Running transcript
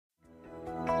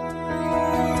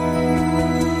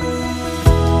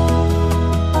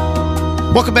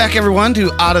Welcome back, everyone, to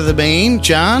Out of the Main.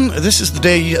 John, this is the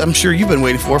day I'm sure you've been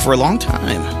waiting for a long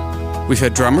time. We've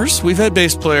had drummers, we've had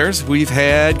bass players, we've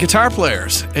had guitar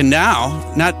players, and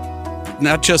now,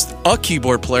 not just a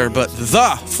keyboard player, but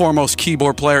the foremost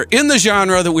keyboard player in the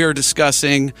genre that we are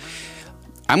discussing.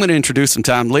 I'm going to introduce him,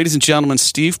 Tom. Ladies and gentlemen,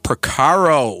 Steve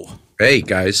Porcaro. Hey,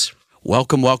 guys.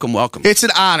 Welcome. It's an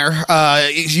honor.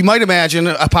 You might imagine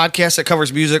a podcast that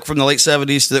covers music from the late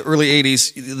 70s to the early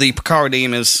 80s. The Porcaro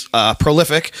name is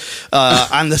prolific.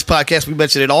 On this podcast, we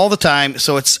mention it all the time.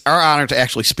 So it's our honor to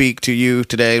actually speak to you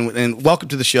today. And welcome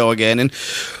to the show again. And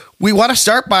we want to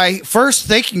start by first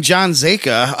thanking John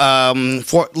Zaka.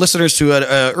 For listeners to an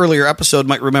earlier episode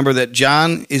might remember that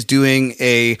John is doing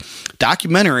a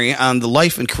documentary on the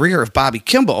life and career of Bobby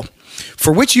Kimball,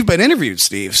 for which you've been interviewed,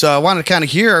 Steve. So I wanted to kind of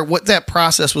hear what that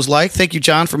process was like. Thank you,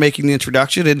 John, for making the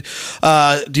introduction. And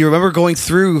do you remember going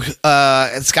through,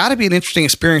 it's got to be an interesting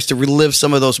experience to relive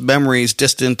some of those memories,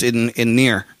 distant and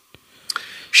near.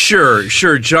 Sure.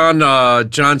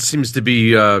 John seems to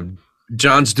be,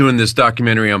 John's doing this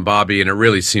documentary on Bobby, and it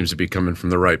really seems to be coming from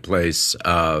the right place.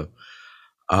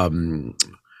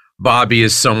 Bobby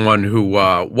is someone who,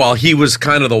 while he was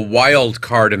kind of the wild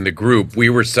card in the group, we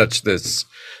were such this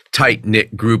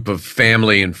tight-knit group of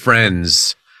family and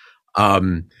friends.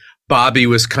 Bobby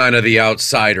was kind of the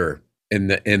outsider in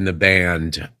the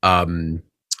band.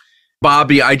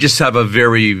 Bobby, I just have a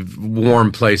very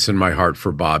warm place in my heart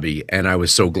for Bobby, and I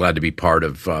was so glad to be part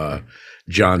of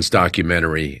John's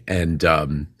documentary and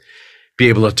be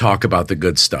able to talk about the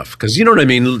good stuff. Because you know what I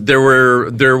mean? There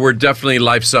were definitely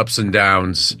life's ups and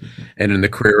downs, and in the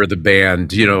career of the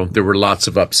band, you know, there were lots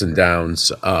of ups and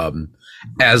downs.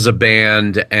 As a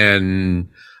band and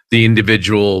the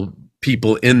individual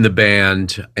people in the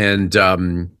band. And,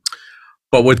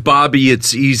 but with Bobby,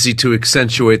 it's easy to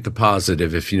accentuate the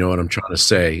positive, if you know what I'm trying to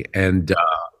say. And,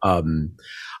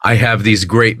 I have these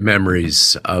great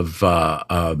memories of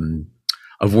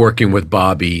working with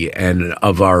Bobby and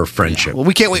of our friendship. Yeah. Well,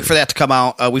 we can't wait for that to come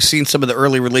out. We've seen some of the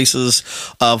early releases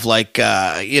of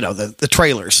the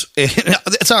trailers.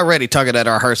 It's already tugging at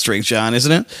our heartstrings, John,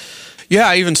 isn't it? Yeah,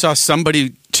 I even saw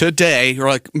somebody today, or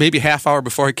like maybe a half hour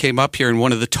before I came up here in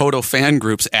one of the Toto fan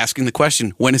groups asking the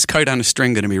question, when is Kite on a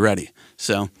String going to be ready?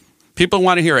 So people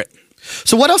want to hear it.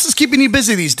 So what else is keeping you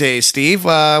busy these days, Steve?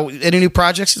 Any new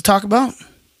projects to talk about?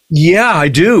 Yeah, I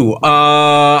do.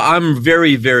 I'm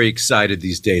very, very excited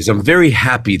these days. I'm very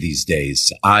happy these days.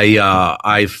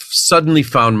 I've suddenly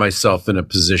found myself in a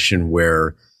position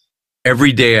where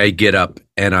every day I get up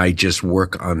and I just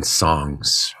work on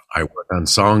songs. I work on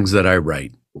songs that I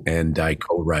write and I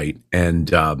co-write,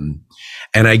 and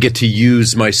I get to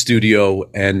use my studio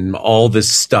and all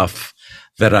this stuff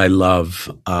that I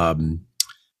love. And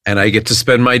I get to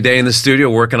spend my day in the studio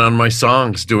working on my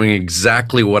songs, doing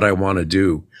exactly what I want to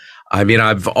do. I mean,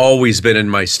 I've always been in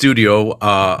my studio,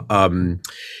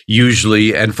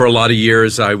 usually. And for a lot of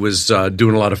years, I was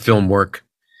doing a lot of film work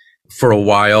for a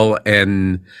while.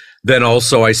 And then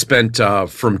also I spent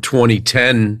from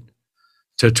 2010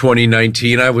 to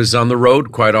 2019, I was on the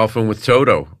road quite often with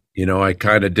Toto. You know, I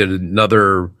kind of did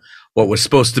another, what was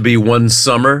supposed to be one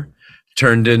summer,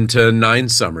 turned into 9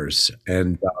 summers.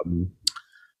 And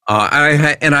I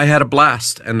had a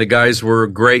blast, and the guys were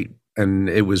great, and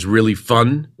it was really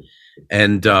fun.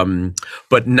 And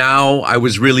but now I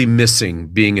was really missing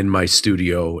being in my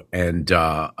studio and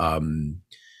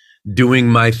doing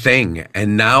my thing.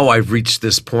 And now I've reached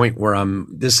this point where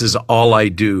this is all I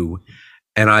do,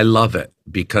 and I love it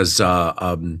because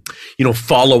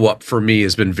follow up for me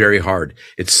has been very hard.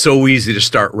 It's so easy to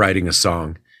start writing a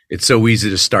song. It's so easy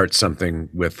to start something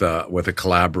with a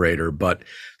collaborator, but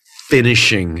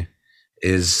finishing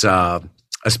is,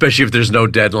 especially if there's no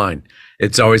deadline.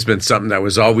 It's always been something that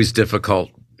was always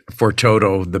difficult for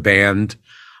Toto, the band.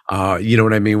 You know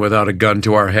what I mean? Without a gun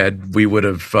to our head,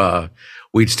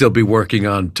 we'd still be working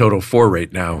on Toto 4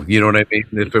 right now. You know what I mean?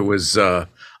 If it was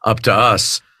up to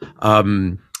us.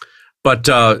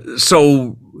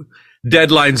 So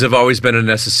deadlines have always been a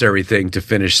necessary thing to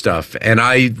finish stuff. And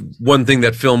one thing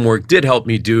that film work did help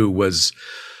me do was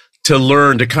to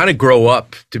learn to kind of grow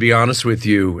up, to be honest with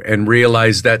you, and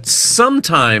realize that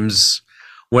sometimes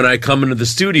when I come into the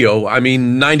studio, I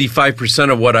mean,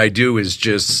 95% of what I do is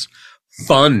just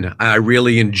fun. I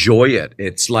really enjoy it.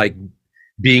 It's like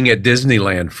being at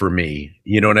Disneyland for me.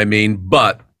 You know what I mean?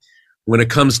 But when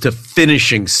it comes to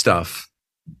finishing stuff,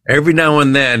 every now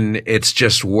and then it's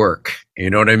just work. You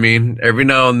know what I mean? Every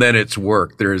now and then it's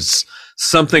work. There's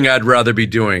something I'd rather be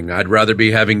doing. I'd rather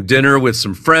be having dinner with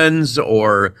some friends,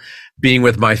 or being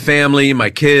with my family, my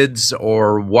kids,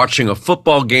 or watching a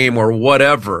football game or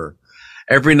whatever.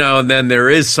 every now and then there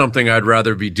is something I'd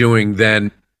rather be doing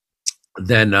than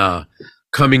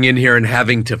coming in here and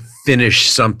having to finish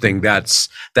something that's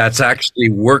actually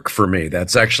work for me.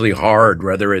 That's actually hard,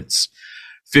 whether it's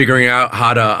figuring out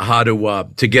how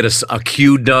to get a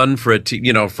cue done for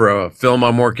for a film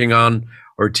I'm working on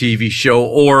or TV show,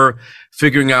 or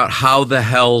figuring out how the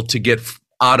hell to get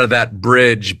out of that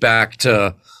bridge back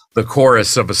to the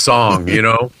chorus of a song,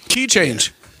 Key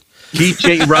change.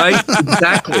 Right?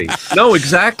 Exactly. No,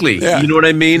 exactly. Yeah. You know what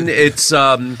I mean? It's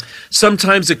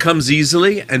sometimes it comes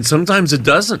easily and sometimes it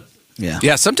doesn't.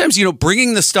 Yeah, sometimes,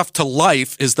 bringing the stuff to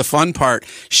life is the fun part.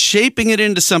 Shaping it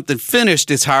into something finished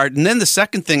is hard. And then the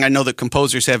second thing I know that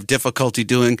composers have difficulty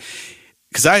doing,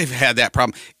 because I've had that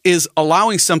problem, is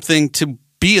allowing something to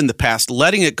be in the past,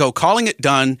 letting it go, calling it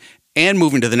done, and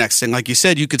moving to the next thing. Like you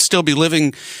said, you could still be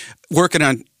working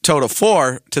on Toto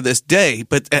 4 to this day,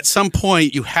 but at some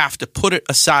point you have to put it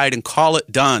aside and call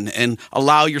it done and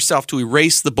allow yourself to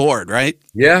erase the board, right?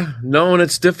 Yeah, no, and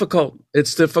it's difficult.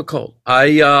 It's difficult.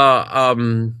 There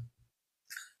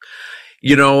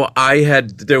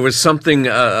was something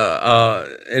you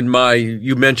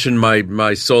mentioned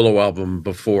my solo album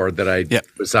before that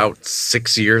was out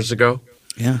 6 years ago.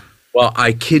 Yeah. Well,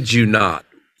 I kid you not.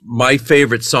 My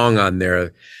favorite song on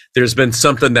there's been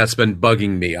something that's been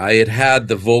bugging me. I had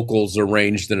the vocals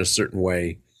arranged in a certain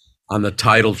way on the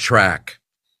title track.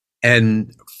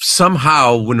 And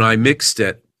somehow when I mixed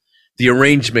it, the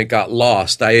arrangement got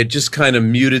lost. I had just kind of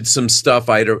muted some stuff.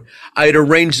 I had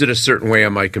arranged it a certain way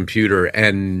on my computer,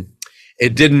 and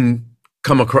it didn't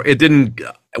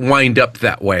wind up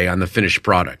that way on the finished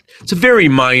product. It's a very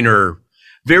minor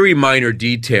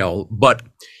detail, but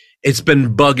it's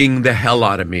been bugging the hell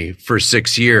out of me for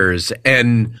 6 years.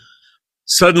 And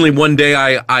suddenly one day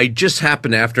I just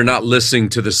happened, after not listening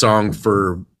to the song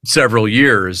for several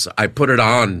years, I put it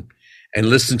on and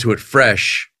listened to it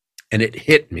fresh, and it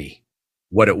hit me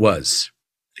what it was,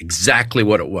 exactly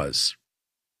what it was.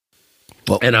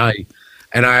 Well, and I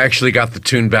actually got the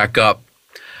tune back up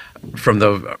from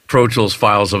the Pro Tools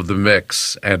files of the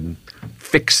mix and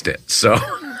fixed it. So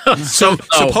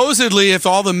supposedly, if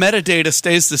all the metadata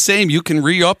stays the same, you can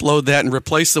re-upload that and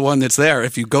replace the one that's there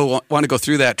if you want to go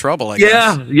through that trouble, I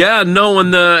guess. Yeah, no,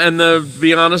 and to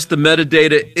be honest, the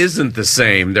metadata isn't the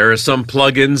same. There are some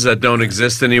plugins that don't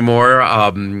exist anymore.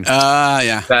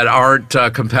 That aren't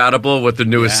compatible with the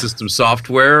newest system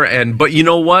software. But you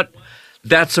know what?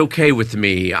 That's okay with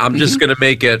me. I'm just going to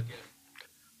make it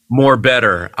more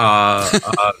better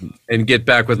and get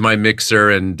back with my mixer,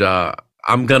 and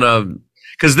I'm gonna.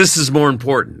 Because this is more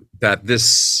important, that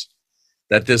this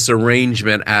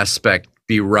arrangement aspect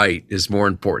be right is more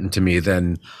important to me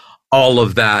than all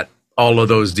of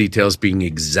those details being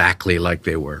exactly like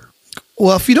they were.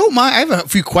 Well, if you don't mind, I have a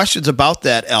few questions about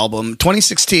that album.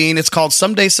 2016, it's called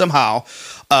Someday Somehow.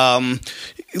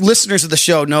 Listeners of the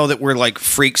show know that we're like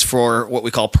freaks for what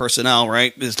we call personnel,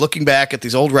 right? Is looking back at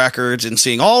these old records and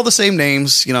seeing all the same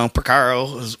names,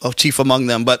 Porcaro is chief among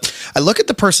them. But I look at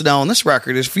the personnel on this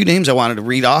record. There's a few names I wanted to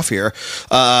read off here.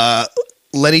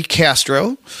 Lenny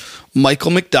Castro,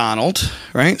 Michael McDonald,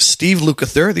 right? Steve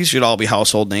Lukather. These should all be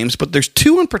household names, but there's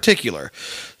two in particular.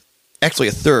 Actually,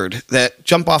 a third that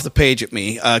jump off the page at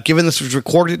me, given this was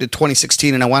recorded in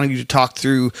 2016, and I wanted you to talk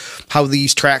through how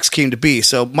these tracks came to be.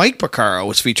 So Mike Porcaro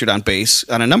was featured on bass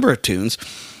on a number of tunes,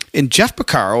 and Jeff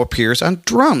Porcaro appears on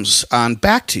drums on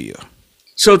Back to You.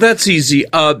 So that's easy.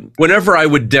 Whenever I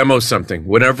would demo something,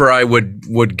 whenever I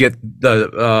would get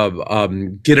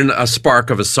a spark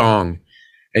of a song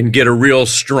and get a real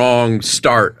strong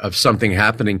start of something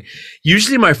happening,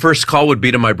 usually my first call would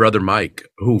be to my brother Mike,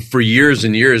 who for years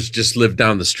and years just lived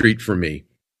down the street from me.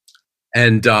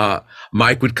 And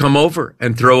Mike would come over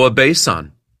and throw a bass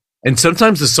on. And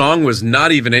sometimes the song was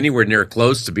not even anywhere near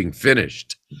close to being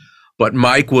finished. But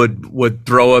Mike would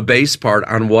throw a bass part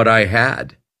on what I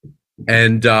had.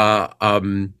 And that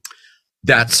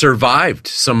survived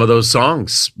some of those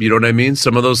songs. You know what I mean?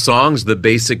 Some of those songs, the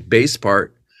basic bass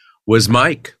part was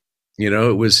Mike.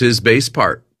 It was his bass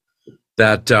part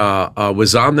that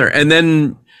was on there. And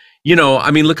then,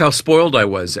 look how spoiled I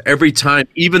was. Every time,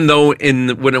 even though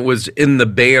when it was in the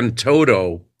band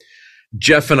Toto,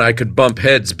 Jeff and I could bump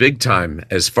heads big time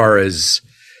as far as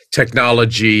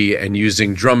technology and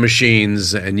using drum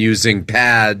machines and using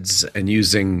pads and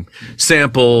using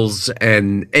samples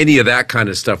and any of that kind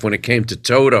of stuff. When it came to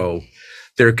Toto,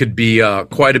 there could be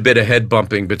quite a bit of head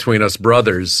bumping between us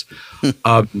brothers.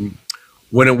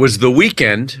 When it was the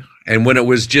weekend and when it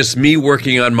was just me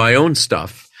working on my own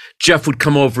stuff, Jeff would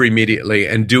come over immediately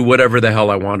and do whatever the hell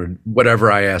I wanted,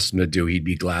 whatever I asked him to do, he'd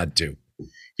be glad to.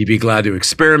 He'd be glad to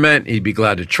experiment. He'd be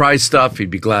glad to try stuff.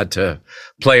 He'd be glad to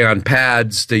play on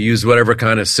pads, to use whatever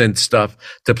kind of synth stuff,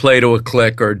 to play to a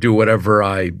click or do whatever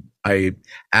I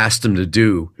asked him to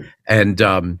do. And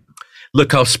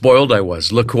look how spoiled I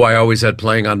was. Look who I always had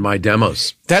playing on my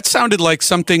demos. That sounded like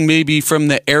something maybe from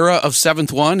the era of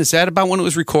Seventh One. Is that about when it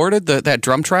was recorded, that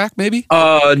drum track maybe?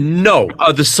 No.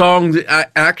 The song,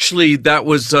 actually, that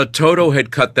was Toto had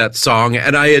cut that song,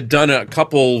 and I had done a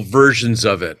couple versions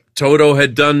of it. Toto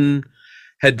had done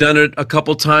it a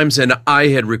couple times, and I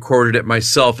had recorded it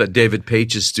myself at David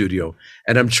Page's studio.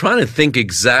 And I'm trying to think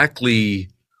exactly,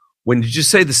 when did you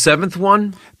say the seventh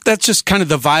one? That's just kind of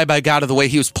the vibe I got of the way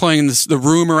he was playing the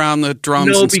room around the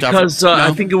drums and stuff. Because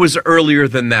I think it was earlier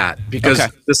than that. Because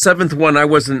the seventh one, I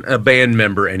wasn't a band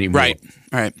member anymore.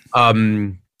 Right.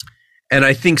 And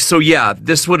I think, so yeah,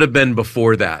 this would have been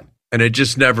before that. And it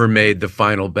just never made the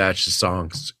final batch of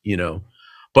songs,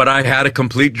 But I had a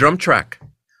complete drum track.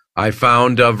 I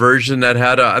found a version that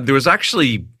had there was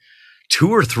actually 2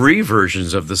 or 3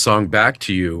 versions of the song Back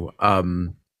to You.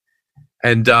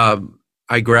 And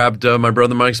I grabbed my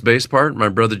brother Mike's bass part, my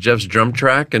brother Jeff's drum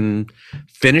track, and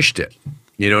finished it.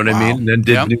 You know what I mean? And then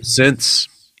did new synths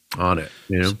on it,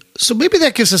 So maybe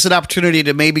that gives us an opportunity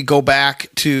to maybe go back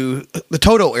to the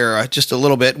Toto era just a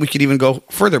little bit. We could even go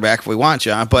further back if we want,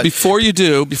 John. But before you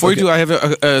do, I have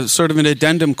a sort of an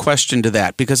addendum question to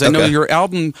that, because I know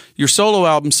your solo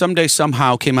album, Someday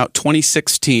Somehow, came out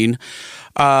 2016.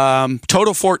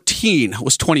 Toto 14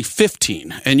 was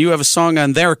 2015, and you have a song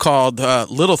on there called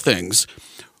Little Things,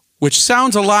 which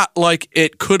sounds a lot like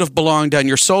it could have belonged on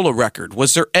your solo record.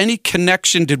 Was there any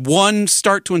connection? Did one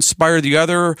start to inspire the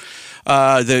other?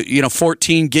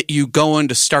 14 get you going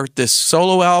to start this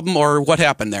solo album, or what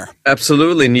happened there?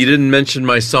 Absolutely. And you didn't mention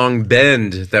my song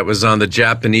Bend that was on the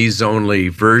Japanese only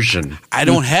version. I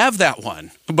don't have that one,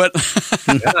 but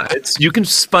you can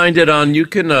find it on,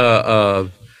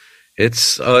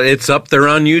 it's up there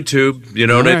on YouTube. You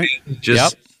know what I mean?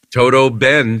 Just Toto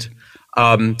Bend.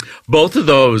 Both of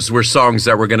those were songs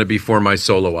that were going to be for my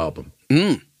solo album.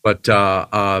 But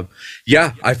I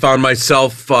found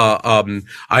myself,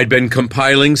 I'd been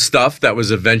compiling stuff that was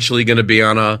eventually going to be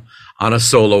on a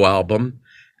solo album.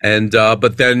 And,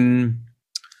 but then,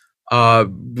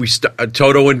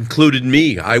 Toto included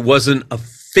me. I wasn't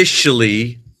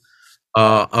officially,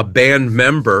 a band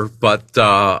member, but,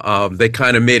 they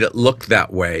kind of made it look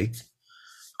that way,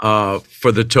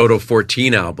 for the Toto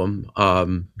 14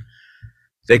 album.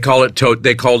 They called it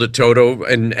Toto,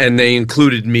 and they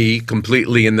included me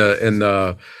completely in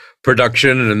the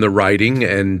production and in the writing.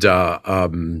 And I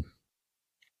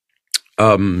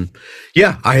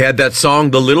had that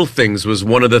song. The Little Things was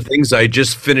one of the things I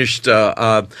just finished.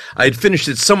 I had finished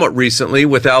it somewhat recently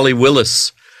with Allie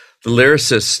Willis, the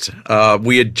lyricist.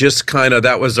 We had just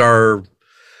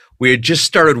we had just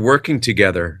started working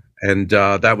together, and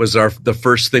that was the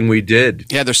first thing we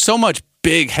did. Yeah, there's so much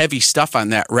big, heavy stuff on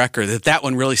that record that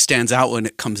one really stands out when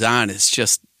it comes on. It's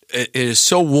just, it is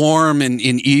so warm and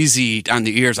easy on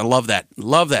the ears. I love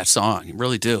that song. I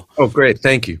really do. Oh, great.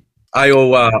 Thank you. I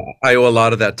owe a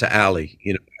lot of that to Allie.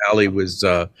 Allie was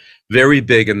very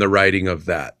big in the writing of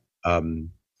that.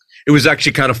 It was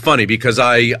actually kind of funny because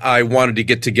I wanted to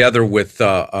get together with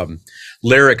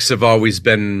lyrics have always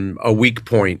been a weak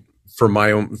point for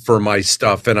my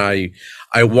stuff, and I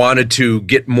wanted to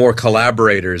get more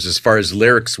collaborators as far as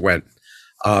lyrics went.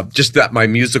 Just that my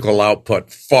musical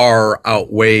output far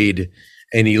outweighed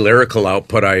any lyrical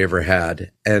output I ever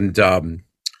had, and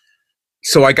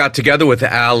so I got together with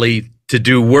Allie to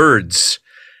do words.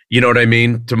 You know what I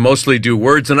mean? To mostly do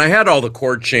words, and I had all the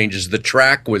chord changes. The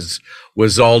track was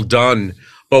all done,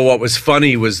 but what was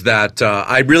funny was that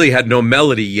I really had no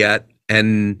melody yet,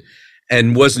 and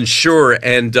wasn't sure.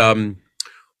 And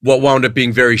what wound up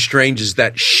being very strange is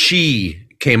that she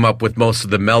came up with most of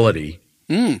the melody.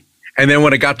 And then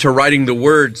when I got to writing the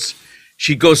words,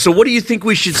 she'd go, "So what do you think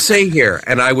we should say here?"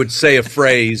 And I would say a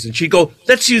phrase, and she'd go,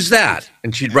 "Let's use that."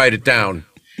 And she'd write it down.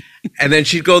 And then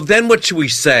she'd go, "Then what should we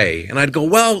say?" And I'd go,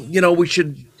 "Well, we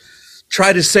should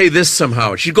try to say this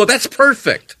somehow." She'd go, "That's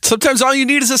perfect." Sometimes all you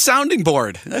need is a sounding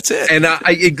board. That's it. And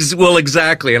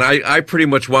exactly. And I pretty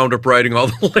much wound up writing all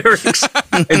the lyrics,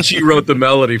 and she wrote the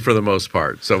melody for the most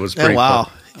part. So it was pretty fun.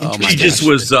 She just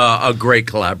was a great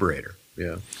collaborator.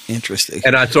 Yeah. Interesting.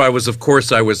 And I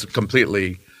was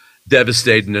completely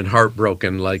devastated and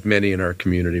heartbroken, like many in our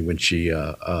community, when she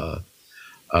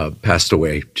passed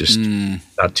away just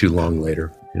not too long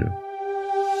later.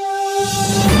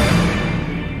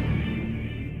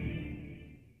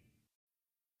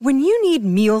 When you need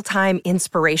mealtime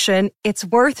inspiration, it's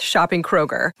worth shopping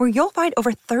Kroger, where you'll find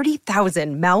over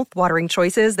 30,000 mouth-watering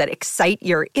choices that excite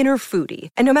your inner foodie.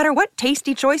 And no matter what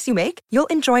tasty choice you make, you'll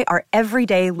enjoy our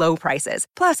everyday low prices,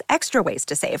 plus extra ways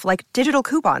to save, like digital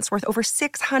coupons worth over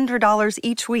 $600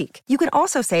 each week. You can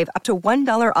also save up to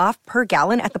 $1 off per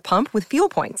gallon at the pump with fuel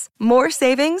points. More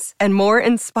savings and more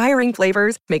inspiring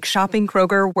flavors make shopping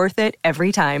Kroger worth it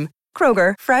every time.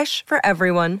 Kroger, fresh for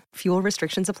everyone. Fuel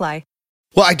restrictions apply.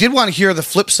 Well, I did want to hear the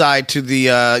flip side to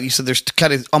the, you said there's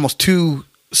kind of almost two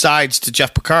sides to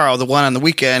Jeff Porcaro, the one on the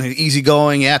weekend,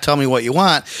 easygoing, yeah, tell me what you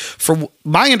want. From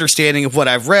my understanding of what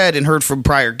I've read and heard from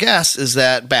prior guests is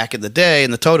that back in the day,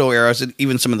 in the Toto eras, and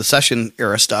even some of the session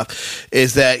era stuff,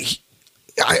 is that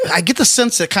I get the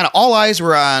sense that kind of all eyes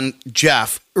were on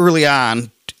Jeff early on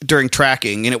during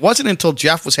tracking, and it wasn't until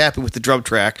Jeff was happy with the drum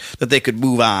track that they could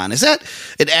move on. Is that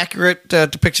an accurate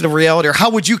depiction of reality, or how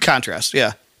would you contrast?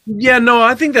 Yeah. Yeah, no,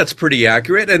 I think that's pretty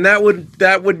accurate, and that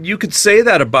would you could say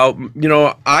that about,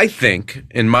 I think,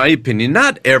 in my opinion,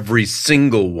 not every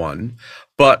single one,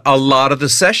 but a lot of the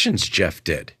sessions Jeff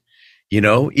did.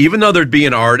 Even though there'd be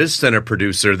an artist and a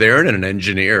producer there and an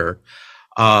engineer,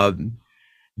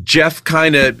 Jeff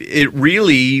it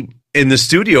really in the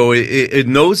studio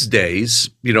in those days,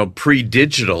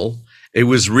 pre-digital, it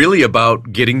was really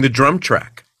about getting the drum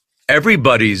track.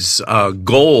 Everybody's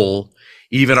goal,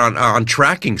 even on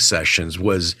tracking sessions,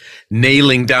 was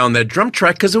nailing down that drum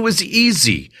track because it was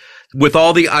easy with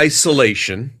all the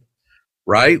isolation,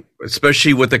 right?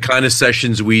 Especially with the kind of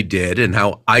sessions we did and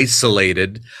how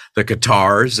isolated the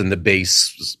guitars and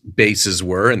the basses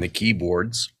were and the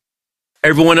keyboards.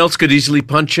 Everyone else could easily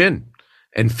punch in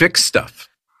and fix stuff.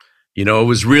 It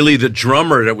was really the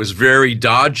drummer that was very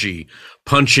dodgy,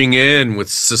 punching in with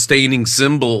sustaining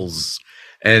cymbals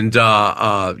and,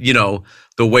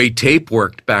 the way tape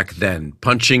worked back then.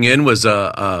 Punching in was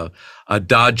a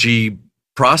dodgy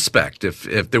prospect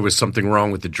if there was something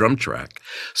wrong with the drum track.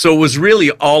 So it was really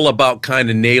all about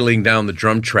kind of nailing down the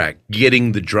drum track,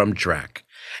 getting the drum track.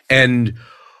 And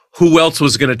who else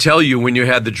was going to tell you when you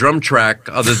had the drum track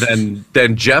other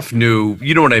than Jeff knew?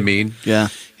 You know what I mean? Yeah.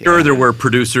 Sure, there were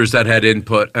producers that had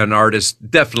input, and artists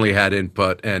definitely had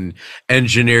input, and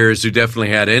engineers who definitely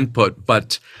had input.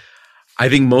 But I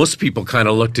think most people kind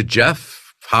of looked at Jeff.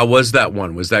 How was that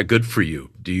one? Was that good for you?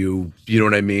 You know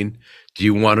what I mean? Do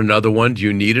you want another one? Do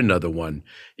you need another one?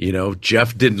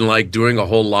 Jeff didn't like doing a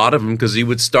whole lot of them because he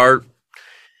would start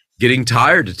getting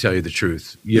tired, to tell you the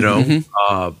truth,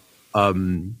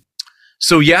 Mm-hmm.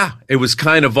 So yeah, it was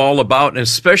kind of all about, and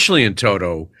especially in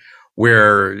Toto,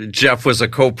 where Jeff was a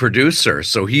co-producer.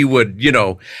 So he would,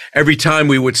 every time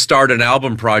we would start an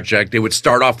album project, it would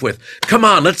start off with, come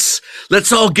on, let's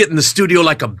all get in the studio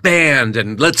like a band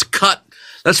and let's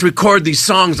record these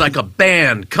songs like a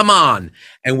band. Come on.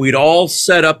 And we'd all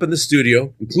set up in the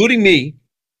studio, including me,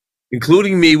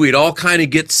 we'd all kind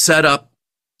of get set up,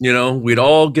 we'd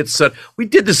all get set. We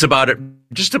did this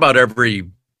just about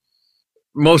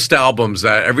most albums,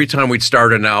 that every time we'd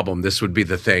start an album, this would be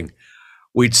the thing.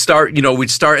 We'd start,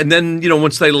 and then,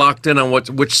 once they locked in on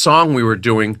which song we were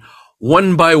doing,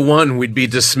 one by one, we'd be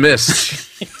dismissed.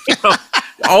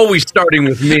 Always starting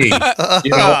with me,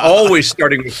 always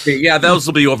starting with me. Yeah, those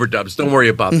will be overdubs. Don't worry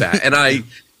about that. And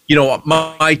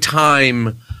my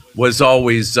time was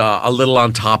always a little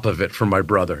on top of it for my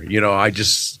brother.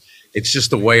 It's just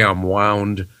the way I'm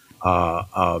wound.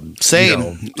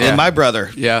 Same. And my brother.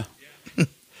 Yeah.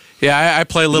 Yeah, I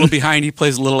play a little behind. He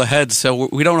plays a little ahead, so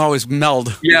we don't always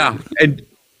meld. Yeah,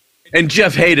 and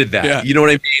Jeff hated that. Yeah. You know what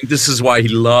I mean? This is why he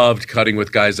loved cutting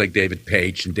with guys like David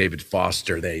Page and David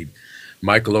Foster.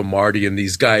 Michael O'Marty and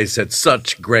these guys had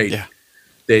such great. Yeah.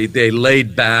 They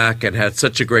laid back and had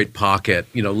such a great pocket.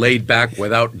 Laid back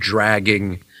without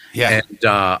dragging. Yeah,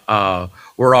 and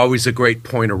were always a great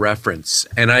point of reference.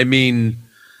 And I mean,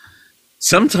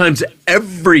 sometimes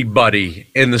everybody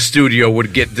in the studio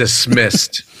would get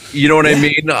dismissed. You know what I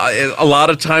mean? A lot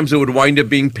of times it would wind up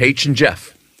being Page and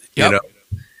Jeff. Yep.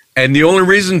 And the only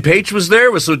reason Page was there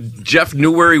was so Jeff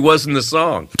knew where he was in the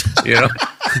song.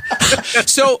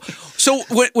 So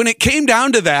when it came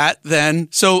down to that, then,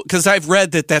 because I've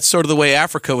read that that's sort of the way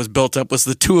Africa was built up, was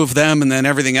the two of them, and then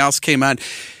everything else came on.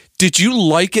 Did you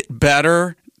like it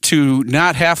better to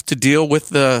not have to deal with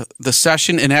the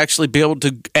session and actually be able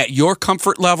to, at your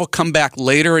comfort level, come back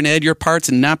later and add your parts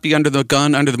and not be under the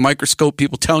gun, under the microscope,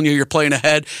 people telling you you're playing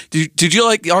ahead? Did you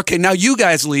like, okay, now you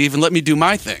guys leave and let me do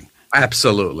my thing?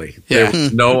 Absolutely. Yeah. There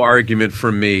was no argument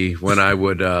from me when I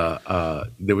would,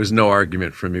 there was no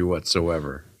argument from me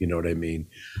whatsoever. You know what I mean?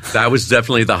 That was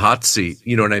definitely the hot seat.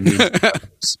 You know what I mean?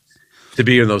 To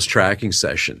be in those tracking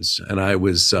sessions. And I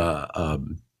was,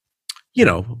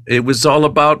 it was all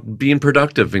about being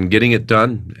productive and getting it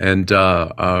done, and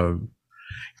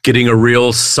getting a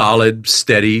real solid,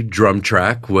 steady drum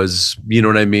track was,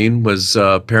 was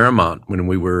paramount when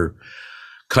we were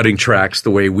cutting tracks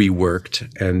the way we worked.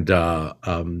 And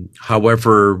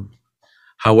however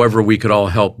we could all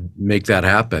help make that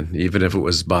happen, even if it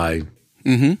was by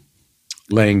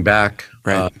laying back,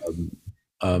 right.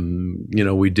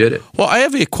 We did it. Well, I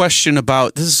have a question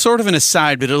about, this is sort of an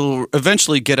aside, but it'll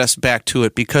eventually get us back to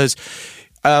it, because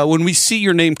when we see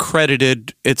your name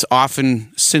credited, it's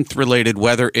often synth-related,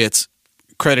 whether it's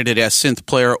credited as synth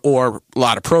player or a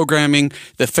lot of programming.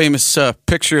 The famous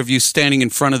picture of you standing in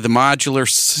front of the modular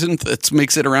synth that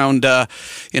makes it around,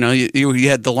 you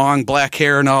had the long black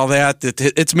hair and all that.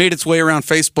 It's made its way around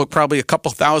Facebook probably a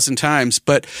couple thousand times.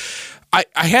 But I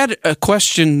had a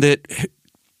question that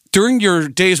during your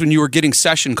days when you were getting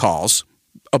session calls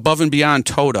above and beyond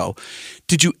Toto,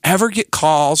 did you ever get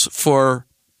calls for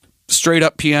straight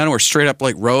up piano or straight up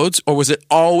like Rhodes, or was it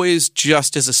always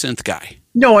just as a synth guy?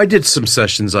 No, I did some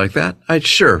sessions like that. I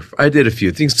did a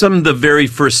few things. Some of the very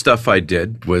first stuff I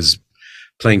did was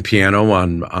playing piano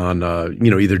on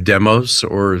either demos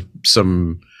or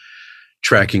some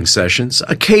tracking sessions.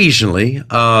 Occasionally,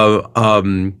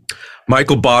 Michael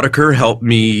Boddicker helped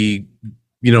me,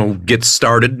 get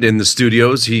started in the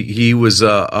studios. He was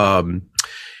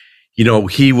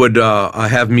he would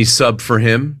have me sub for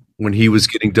him when he was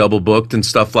getting double booked and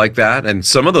stuff like that. And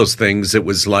some of those things, it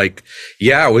was like,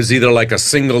 it was either like a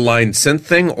single line synth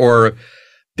thing, or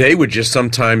they would just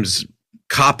sometimes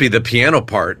copy the piano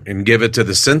part and give it to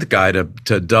the synth guy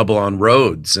to double on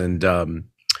Rhodes. And,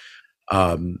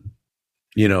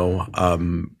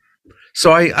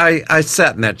 so I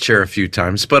sat in that chair a few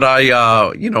times, but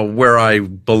where I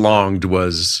belonged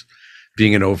was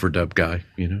being an overdub guy,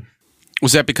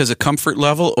 Was that because of comfort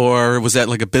level, or was that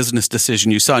like a business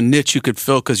decision? You saw a niche you could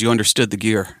fill because you understood the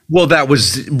gear. Well, that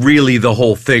was really the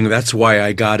whole thing. That's why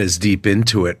I got as deep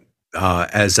into it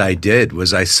as I did,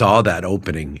 was I saw that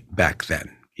opening back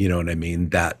then. You know what I mean?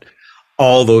 That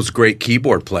all those great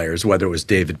keyboard players, whether it was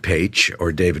David Paich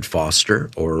or David Foster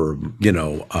or,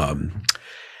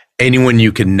 anyone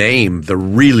you can name, the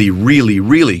really, really,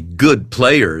 really good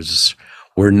players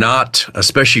were not,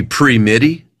 especially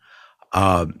pre-MIDI,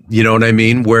 you know what I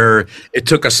mean? Where it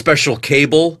took a special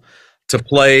cable to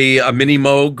play a mini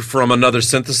Moog from another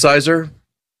synthesizer.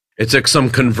 It took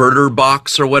some converter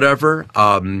box or whatever.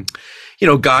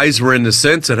 Guys were in the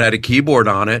synths that had a keyboard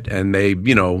on it, and they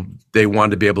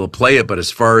wanted to be able to play it. But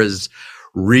as far as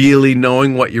really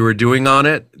knowing what you were doing on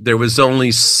it, there was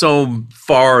only so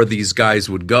far these guys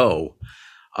would go,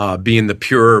 being the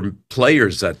pure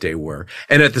players that they were.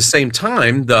 And at the same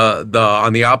time, the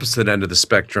on the opposite end of the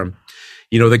spectrum,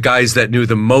 the guys that knew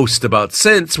the most about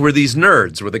synths were these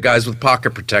nerds, were the guys with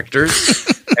pocket protectors.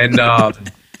 And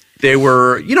they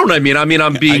were, you know what I mean? I'm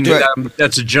being,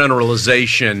 that's a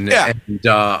generalization. Yeah. And,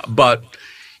 but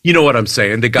you know what I'm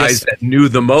saying? The guys that knew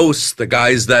the most, the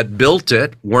guys that built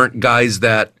it, weren't guys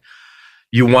that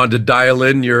you wanted to dial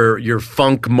in your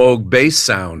funk Moog bass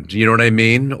sound, you know what I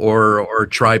mean? Or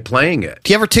try playing it.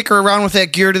 Do you ever tinker around with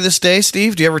that gear to this day,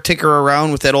 Steve? Do you ever tinker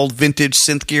around with that old vintage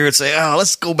synth gear and say,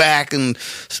 let's go back and...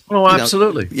 Oh,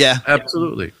 absolutely. Yeah.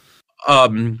 Absolutely.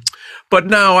 But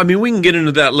now, we can get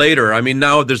into that later.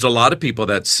 Now there's a lot of people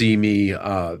that see me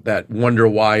that wonder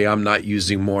why I'm not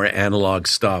using more analog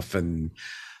stuff, and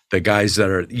the guys that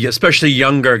are, especially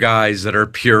younger guys that are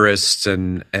purists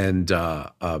and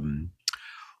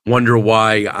wonder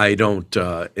why I don't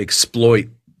exploit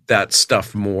that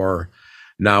stuff more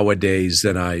nowadays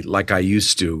than I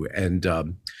used to. And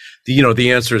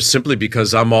the answer is simply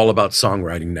because I'm all about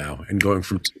songwriting now and going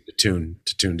from tune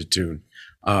to tune to tune.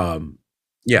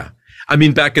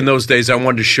 Back in those days, I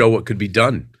wanted to show what could be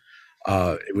done.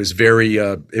 It was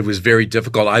very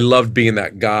difficult. I loved being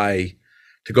that guy.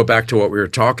 To go back to what we were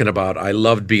talking about, I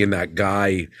loved being that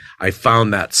guy. I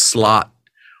found that slot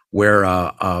where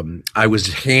I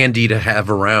was handy to have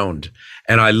around,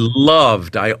 and I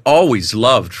always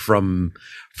loved from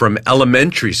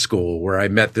elementary school, where I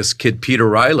met this kid Peter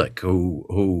Rylick,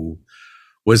 who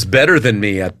was better than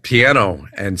me at piano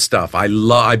and stuff.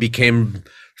 I became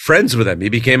friends with him. He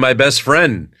became my best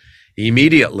friend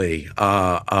immediately.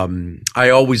 I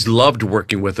always loved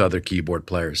working with other keyboard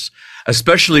players,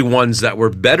 especially ones that were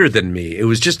better than me. It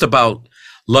was just about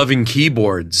loving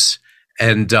keyboards.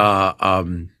 And,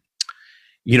 Paich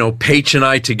and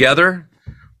I together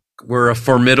were a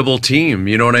formidable team.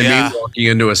 You know what I mean? Walking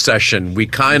into a session, we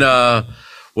kind of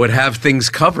would have things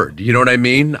covered. You know what I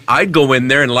mean? I'd go in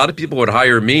there, and a lot of people would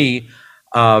hire me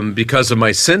because of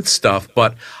my synth stuff,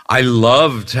 but I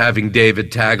loved having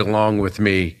David tag along with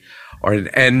me,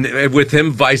 and with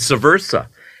him, vice versa.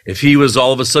 If he was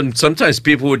all of a sudden, sometimes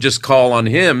people would just call on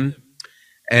him,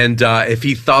 and if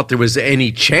he thought there was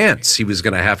any chance he was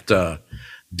going to have to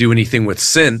do anything with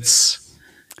synths,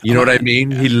 you know what I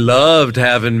mean? He loved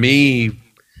having me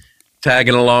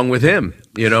tagging along with him.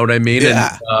 You know what I mean?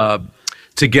 Yeah. And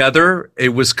together, it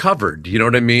was covered. You know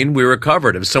what I mean? We were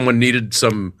covered. If someone needed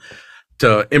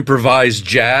to improvise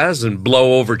jazz and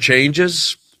blow over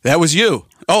changes, that was you.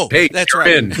 Oh, hey, that's you're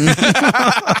right. in.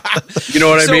 You know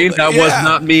what I mean? That was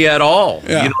not me at all.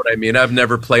 Yeah. You know what I mean? I've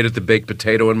never played at the baked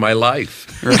potato in my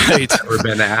life. Right. Never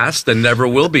been asked and never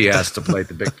will be asked to play at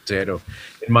the baked potato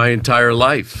in my entire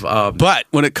life. But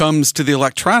when it comes to the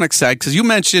electronic side, because you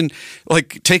mentioned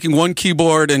like taking one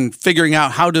keyboard and figuring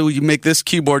out how do you make this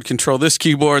keyboard control this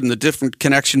keyboard and the different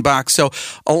connection box. So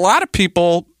a lot of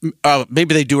people,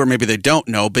 maybe they do or maybe they don't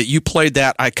know, but you played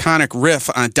that iconic riff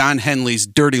on Don Henley's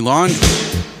Dirty Laundry.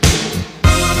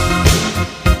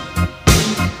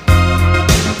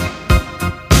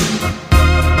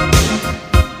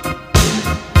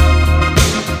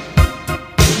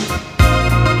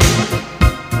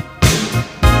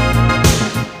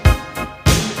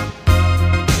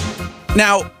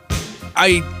 Now,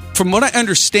 from what I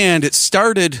understand, it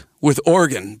started with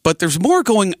organ, but there's more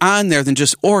going on there than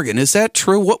just organ. Is that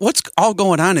true? What's all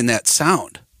going on in that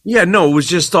sound? Yeah, no, it was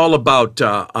just all about.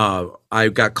 I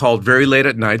got called very late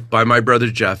at night by my brother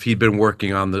Jeff. He'd been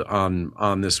working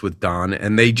on this with Don,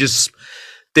 and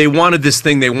they wanted this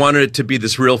thing. They wanted it to be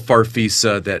this real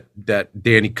farfisa that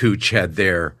Danny Cooch had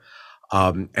there,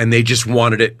 and they just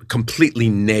wanted it completely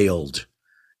nailed.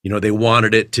 You know, they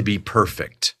wanted it to be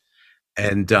perfect.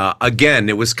 And again,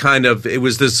 it was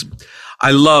this.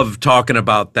 I love talking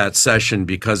about that session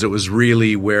because it was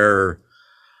really where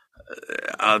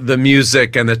the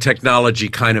music and the technology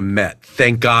kind of met.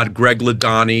 Thank God Greg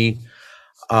Ladani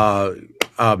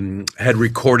had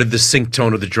recorded the sync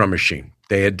tone of the drum machine.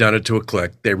 They had done it to a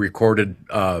click. They recorded,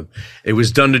 it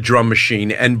was done to drum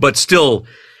machine. But still,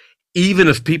 even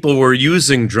if people were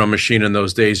using drum machine in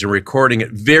those days and recording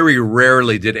it, very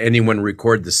rarely did anyone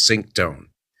record the sync tone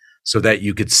so that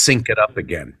you could sync it up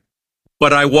again.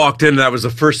 But I walked in, and that was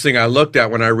the first thing I looked at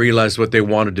when I realized what they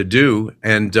wanted to do.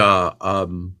 And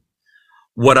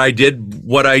what I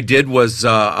did was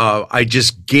I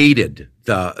just gated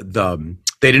the.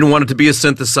 They didn't want it to be a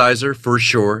synthesizer for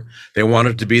sure. They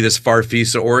wanted it to be this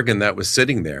farfisa organ that was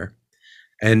sitting there,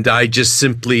 and I just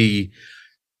simply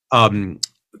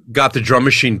got the drum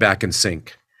machine back in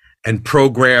sync and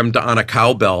programmed on a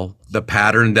cowbell the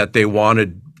pattern that they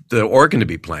wanted the organ to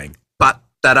be playing. Ba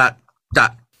da da da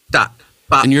da.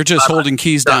 And you're just holding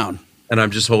keys down. And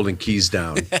I'm just holding keys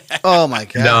down. Oh my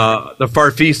God! The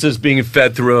farfisa is being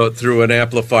fed through an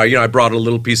amplifier. You know, I brought a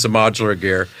little piece of modular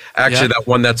gear. Actually, that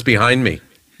one that's behind me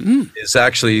is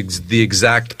actually the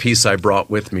exact piece I brought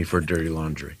with me for Dirty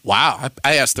Laundry. Wow,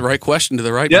 I asked the right question to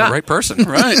the right person.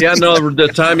 Right? Yeah, no, the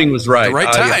timing was right. The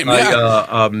right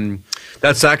time.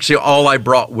 That's actually all I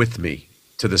brought with me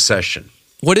to the session.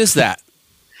 What is that?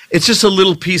 It's just a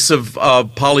little piece of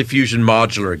polyfusion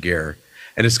modular gear.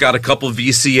 And it's got a couple of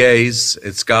VCAs.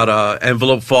 It's got a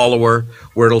envelope follower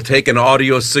where it'll take an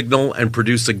audio signal and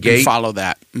produce a gate. And follow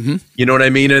that. Mm-hmm. You know what I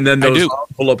mean? And then those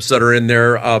envelopes that are in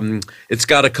there, it's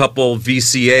got a couple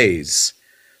VCAs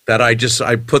that I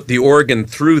put the organ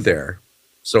through there.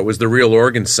 So it was the real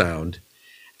organ sound.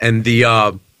 And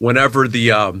whenever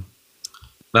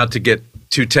not to get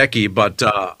too techie, but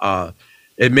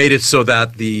it made it so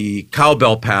that the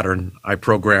cowbell pattern I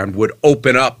programmed would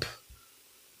open up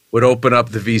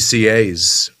the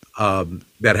VCAs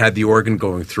that had the organ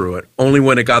going through it, only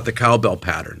when it got the cowbell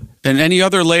pattern. And any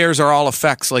other layers are all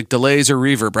effects, like delays or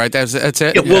reverb, right? That's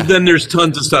it? Yeah, well, then there's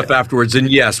tons of stuff afterwards.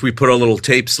 And yes, we put a little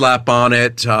tape slap on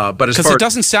it. But as because it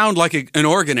doesn't sound like an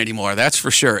organ anymore, that's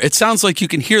for sure. It sounds like you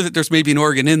can hear that there's maybe an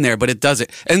organ in there, but it doesn't.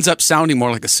 Ends up sounding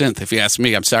more like a synth, if you ask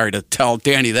me. I'm sorry to tell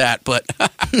Danny that, but...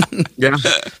 Yeah.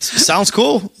 Sounds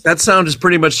cool. That sound is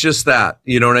pretty much just that.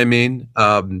 You know what I mean?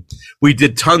 We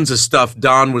did tons of stuff.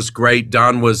 Don was great.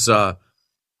 Don was...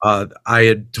 I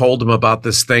had told him about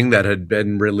this thing that had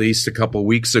been released a couple of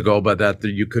weeks ago, but that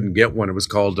you couldn't get one. It was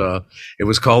called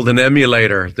an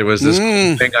emulator. There was this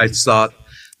cool thing I thought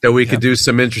that we could do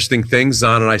some interesting things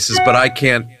on, and I says, but I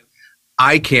can't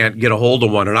get a hold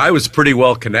of one. And I was pretty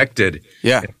well connected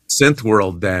in synth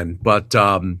world then, but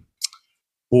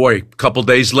boy, a couple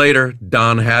days later,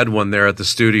 Don had one there at the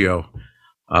studio.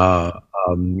 uh,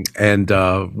 and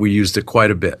we used it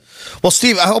quite a bit. Well,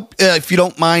 Steve, I hope if you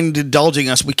don't mind indulging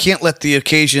us, we can't let the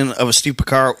occasion of a Steve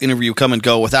Porcaro interview come and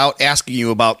go without asking you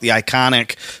about the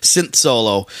iconic synth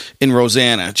solo in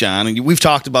Rosanna, John. And we've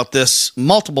talked about this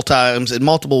multiple times in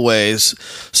multiple ways.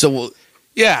 So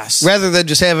yes, rather than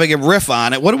just having a riff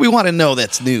on it, what do we want to know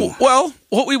that's new? Well,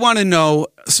 what we want to know,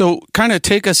 so kind of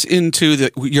take us into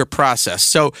your process.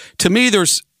 So to me,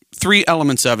 there's three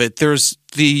elements of it. There's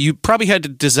you probably had to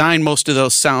design most of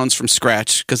those sounds from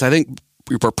scratch, because I think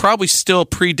we were probably still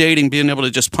predating being able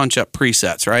to just punch up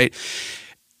presets, right?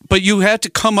 But you've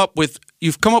come up with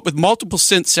multiple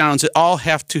synth sounds that all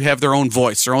have to have their own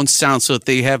voice, their own sound, so that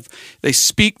they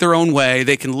speak their own way,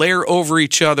 they can layer over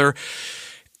each other.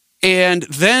 And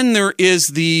then there is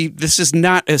this is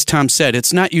not, as Tom said,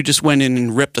 it's not you just went in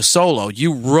and ripped a solo.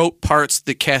 You wrote parts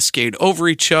that cascade over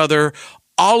each other,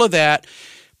 all of that.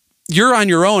 You're on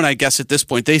your own, I guess, at this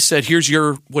point. They said, here's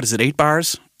your, 8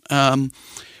 bars?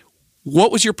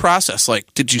 What was your process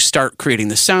like? Did you start creating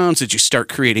the sounds? Did you start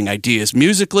creating ideas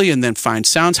musically and then find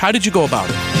sounds? How did you go about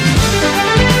it?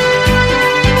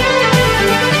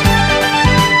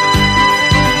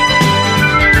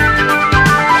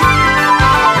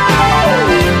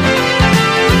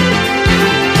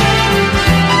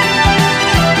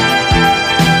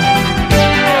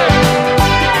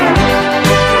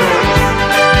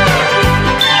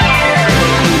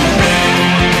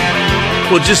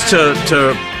 Well, just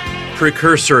to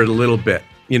precursor it a little bit,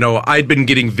 I'd been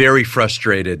getting very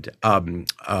frustrated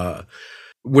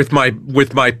with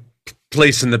my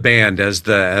place in the band as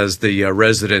the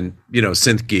resident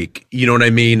synth geek. You know what I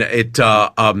mean?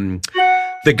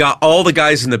 All the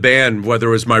guys in the band, whether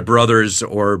it was my brothers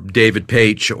or David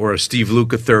Page or Steve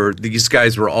Lukather, these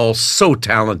guys were all so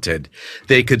talented.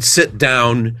 They could sit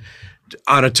down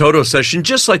on a Toto session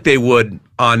just like they would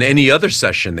on any other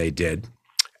session they did.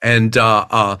 And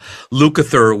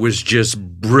Lukather was just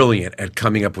brilliant at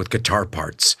coming up with guitar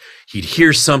parts. He'd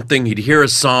hear something, he'd hear a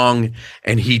song,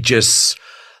 and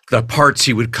the parts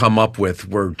he would come up with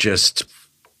were just,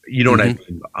 what I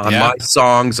mean? On my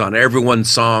songs, on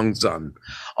everyone's songs, on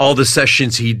all the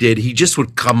sessions he did, he just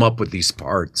would come up with these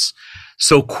parts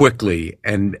so quickly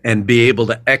and be able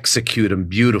to execute them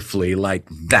beautifully like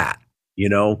that,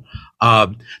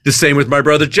 The same with my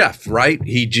brother Jeff, right?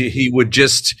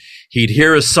 He'd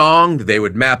hear a song, they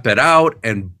would map it out,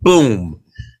 and boom,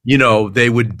 they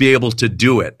would be able to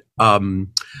do it.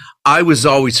 I was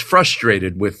always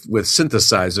frustrated with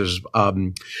synthesizers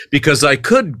because I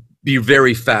could be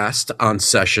very fast on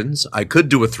sessions. I could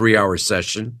do a 3-hour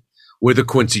session with a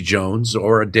Quincy Jones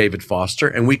or a David Foster,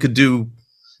 and we could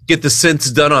get the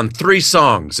synths done on 3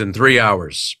 songs in 3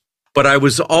 hours. But I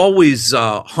was always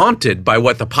haunted by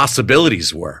what the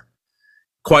possibilities were.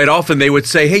 Quite often they would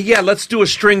say, hey, yeah, let's do a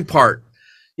string part.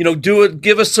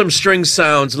 Give us some string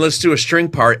sounds and let's do a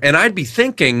string part. And I'd be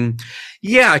thinking,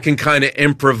 yeah, I can kind of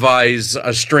improvise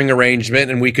a string arrangement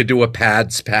and we could do a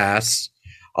pads pass.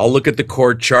 I'll look at the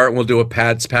chord chart and we'll do a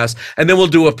pads pass. And then we'll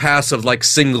do a pass of like a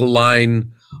single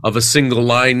line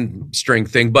string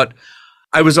thing. But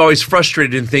I was always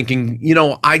frustrated in thinking,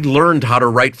 I learned how to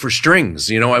write for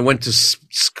strings. I went to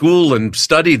school and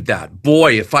studied that.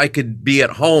 Boy, if I could be at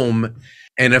home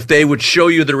and if they would show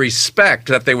you the respect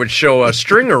that they would show a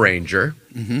string arranger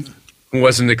who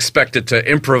wasn't expected to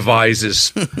improvise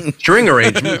his string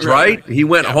arrangements, right? He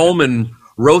went home and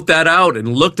wrote that out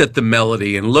and looked at the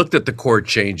melody and looked at the chord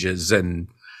changes and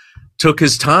took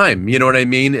his time. You know what I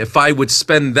mean? If I would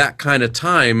spend that kind of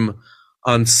time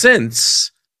on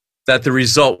synths, that the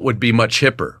result would be much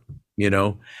hipper,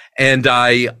 And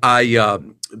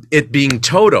it being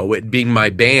Toto, it being my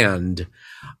band,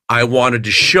 I wanted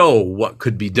to show what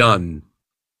could be done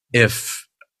if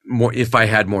I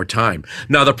had more time.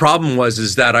 Now, the problem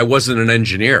is that I wasn't an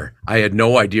engineer. I had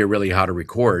no idea really how to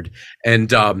record.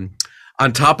 And on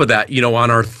top of that,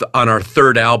 on our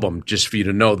third album, just for you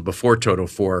to know, before Toto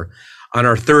 4, on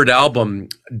our third album,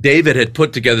 David had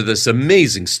put together this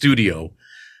amazing studio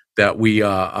that we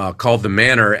called the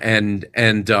Manor, and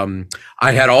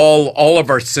I had all of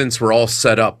our synths were all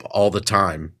set up all the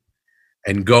time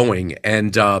and going,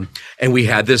 and we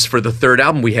had this for the third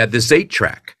album. We had this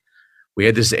 8-track. We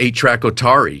had this 8-track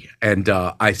Otari, and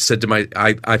I said to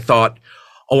I thought,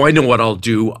 oh, I know what I'll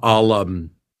do. While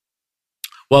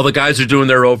the guys are doing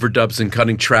their overdubs and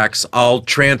cutting tracks, I'll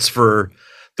transfer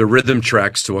the rhythm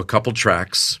tracks to a couple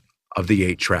tracks of the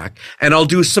 8-track, and I'll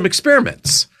do some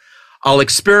experiments. I'll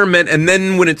experiment, and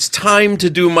then when it's time to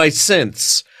do my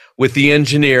synths with the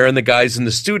engineer and the guys in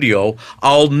the studio,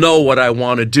 I'll know what I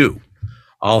want to do.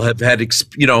 I'll have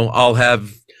I'll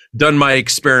have done my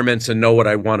experiments and know what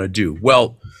I want to do.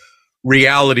 Well,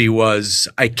 reality was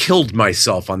I killed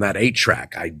myself on that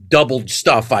 8-track. I doubled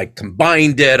stuff. I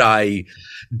combined it. I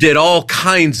did all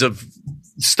kinds of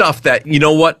stuff that, you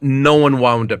know what? No one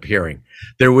wound up hearing.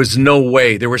 There was no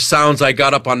way. There were sounds I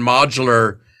got up on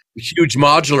huge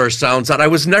modular sounds that I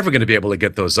was never going to be able to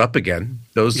get those up again.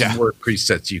 Those were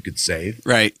presets you could save.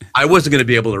 Right. I wasn't going to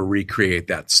be able to recreate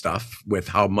that stuff with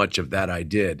how much of that I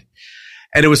did.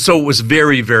 And it was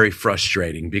very, very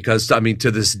frustrating because, I mean,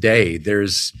 to this day,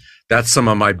 that's some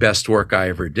of my best work I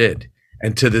ever did.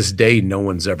 And to this day, no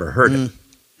one's ever heard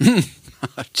it.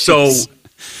 So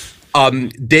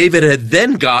David had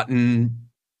then gotten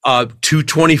 2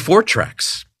 24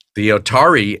 tracks, the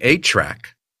Atari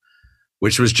 8-track,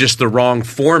 which was just the wrong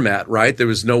format, right? There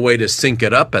was no way to sync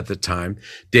it up at the time.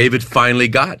 David finally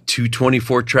got 2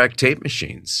 24-track tape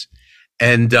machines.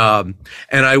 And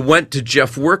I went to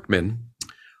Jeff Workman,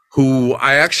 who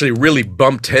I actually really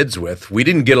bumped heads with. We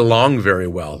didn't get along very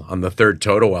well on the third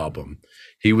Toto album.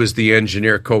 He was the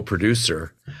engineer,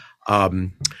 co-producer.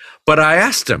 But I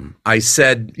asked him, I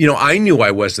said, I knew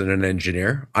I wasn't an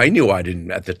engineer. I knew I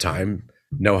didn't at the time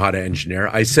know how to engineer.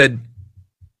 I said,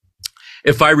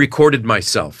 if I recorded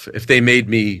myself, if they made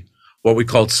me what we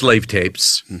called slave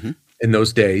tapes in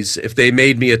those days, if they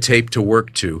made me a tape to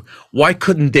work to, why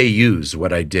couldn't they use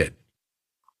what I did?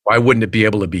 Why wouldn't it be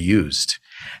able to be used?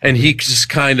 And he just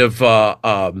kind of,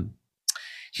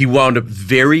 he wound up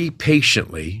very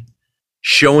patiently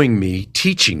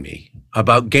teaching me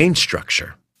about gain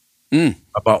structure,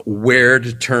 about where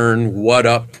to turn what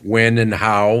up, when and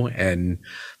how, and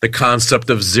the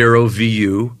concept of 0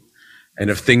 VU, and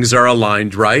if things are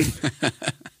aligned right.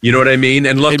 You know what I mean?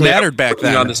 And luckily, it mattered back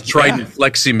then. On this Trident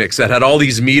Flexi Mix that had all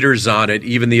these meters on it,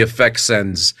 even the effects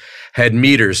ends had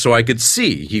meters, so I could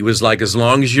see. He was like, as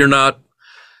long as you're not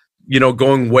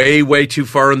going way, way too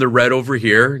far in the red over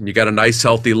here, and you got a nice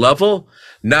healthy level,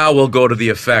 now we'll go to the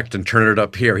effect and turn it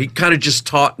up here. He kind of just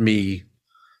taught me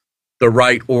the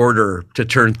right order to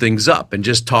turn things up and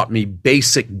just taught me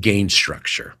basic gain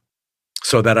structure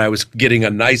so that I was getting a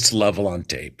nice level on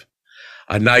tape,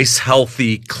 a nice,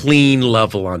 healthy, clean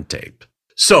level on tape.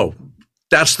 So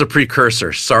that's the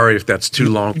precursor. Sorry if that's too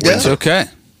long. That's okay.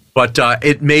 But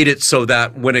it made it so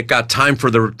that when it got time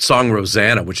for the song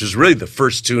Rosanna, which is really the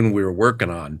first tune we were working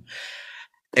on,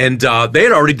 and they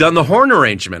had already done the horn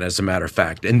arrangement, as a matter of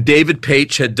fact. And David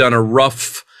Paich had done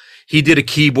he did a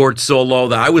keyboard solo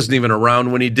that I wasn't even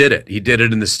around when he did it. He did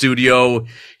it in the studio.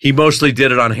 He mostly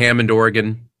did it on Hammond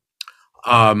organ.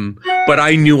 But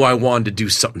I knew I wanted to do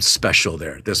something special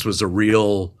there. This was a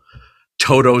real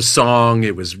Toto song.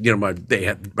 It was,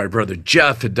 my brother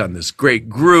Jeff had done this great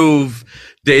groove.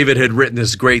 David had written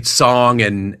this great song,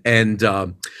 and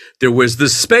there was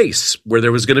this space where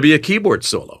there was going to be a keyboard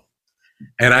solo,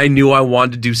 and I knew I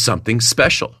wanted to do something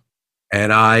special,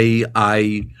 and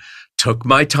I took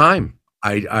my time.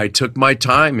 I took my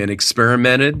time and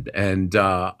experimented and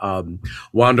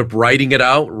wound up writing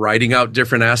out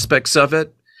different aspects of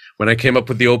it. When I came up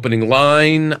with the opening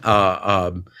line,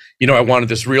 I wanted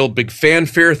this real big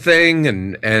fanfare thing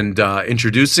and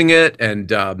introducing it.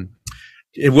 And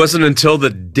it wasn't until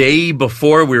the day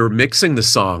before we were mixing the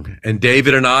song, and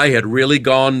David and I had really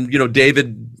gone,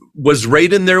 David was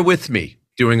right in there with me,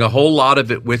 doing a whole lot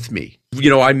of it with me.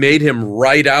 I made him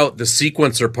write out the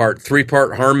sequencer part,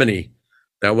 3-part harmony.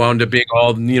 That wound up being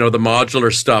all, the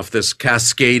modular stuff, this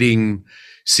cascading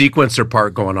sequencer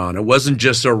part going on. It wasn't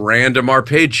just a random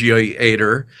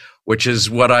arpeggiator, which is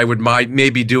what I would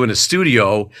maybe do in a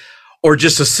studio, or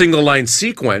just a single line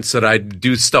sequence that I'd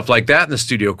do stuff like that in the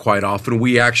studio quite often.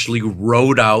 We actually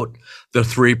wrote out the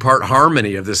 3-part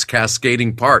harmony of this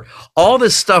cascading part. All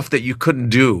this stuff that you couldn't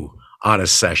do on a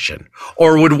session,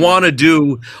 or would want to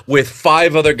do with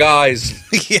 5 other guys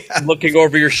looking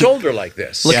over your shoulder like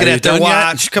this. Looking at their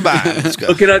watch. Come on, let's go.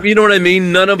 Looking at, you know what I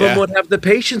mean? None of them would have the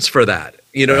patience for that,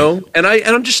 and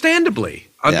understandably.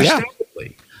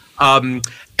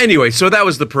 Anyway, so that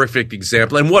was the perfect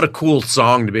example, and what a cool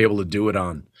song to be able to do it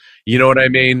on. You know what I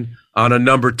mean? On a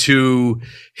number 2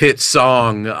 hit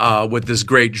song with this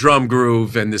great drum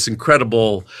groove and this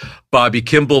incredible Bobby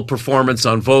Kimball performance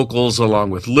on vocals along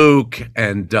with Luke.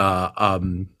 And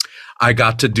I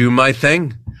got to do my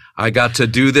thing. I got to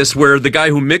do this where the guy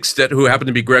who mixed it, who happened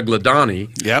to be Greg Ladani,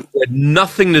 had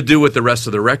nothing to do with the rest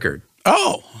of the record.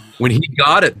 Oh. When he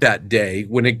got it that day,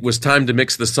 when it was time to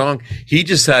mix the song, he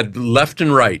just had left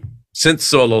and right, synth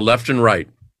solo left and right.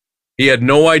 He had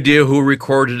no idea who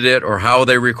recorded it or how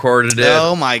they recorded it.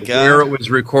 Oh, my God. Where it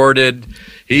was recorded.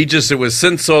 It was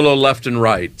synth solo left and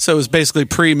right. So it was basically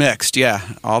pre-mixed,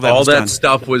 All that done.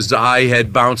 Stuff was, I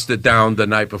had bounced it down the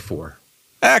night before.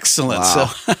 Excellent. Wow.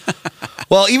 So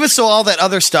Well, even so, all that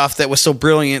other stuff that was so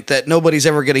brilliant that nobody's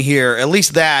ever going to hear, at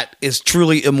least that is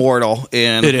truly immortal,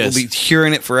 and It is. we'll be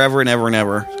hearing it forever and ever and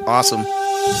ever. Awesome.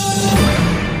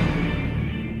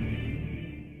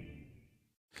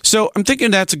 So I'm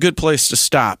thinking that's a good place to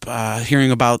stop,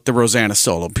 hearing about the Rosanna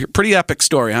solo. Pretty epic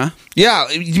story, huh? Yeah,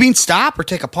 you mean stop or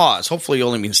take a pause? Hopefully you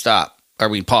only mean stop, or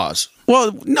we pause.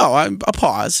 Well, no, a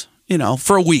pause,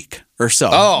 for a week or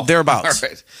so, thereabouts. All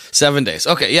right. 7 days.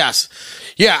 Okay, yes.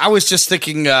 Yeah, I was just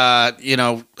thinking,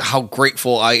 how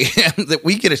grateful I am that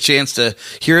we get a chance to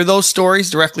hear those stories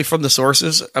directly from the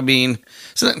sources. I mean,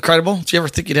 isn't that incredible? Did you ever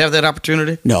think you'd have that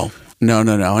opportunity? No.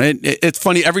 It's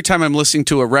funny. Every time I'm listening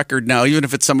to a record now, even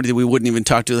if it's somebody that we wouldn't even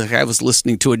talk to, like I was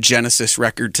listening to a Genesis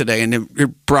record today, and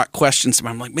it brought questions to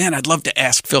me. I'm like, man, I'd love to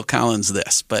ask Phil Collins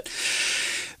this. But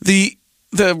the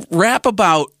rap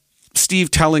about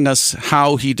Steve telling us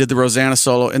how he did the Rosanna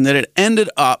solo, and that it ended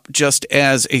up just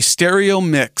as a stereo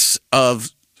mix of,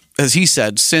 as he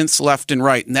said, synths left and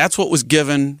right, and that's what was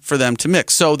given for them to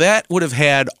mix. So that would have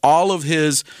had all of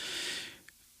the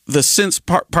synth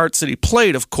parts that he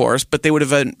played, of course, but they would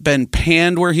have been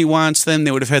panned where he wants them.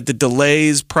 They would have had the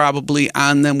delays probably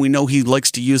on them. We know he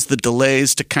likes to use the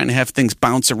delays to kind of have things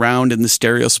bounce around in the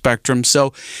stereo spectrum.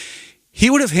 So he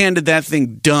would have handed that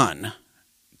thing done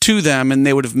to them, and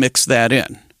they would have mixed that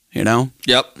in,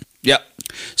 Yep.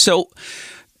 So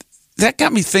that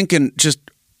got me thinking, just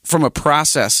from a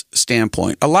process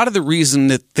standpoint, a lot of the reason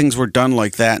that things were done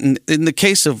like that, and in the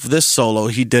case of this solo,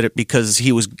 he did it because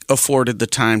he was afforded the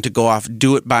time to go off,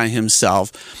 do it by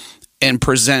himself, and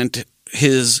present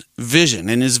his vision.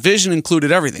 And his vision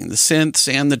included everything, the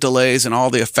synths and the delays and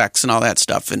all the effects and all that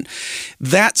stuff. And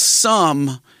that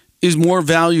sum is more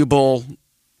valuable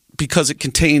because it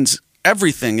contains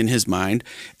everything in his mind,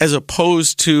 as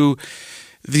opposed to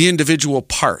the individual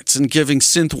parts and giving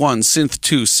synth 1, synth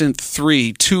 2, synth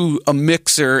 3 to a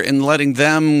mixer and letting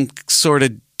them sort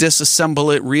of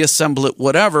disassemble it, reassemble it,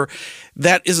 whatever.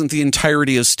 That isn't the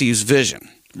entirety of Steve's vision.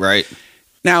 Right.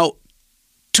 Now,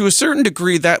 to a certain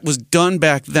degree, that was done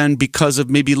back then because of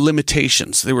maybe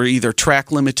limitations. There were either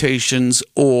track limitations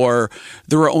or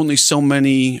there were only so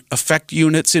many effect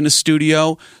units in a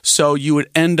studio. So you would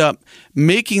end up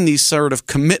making these sort of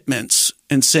commitments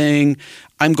and saying,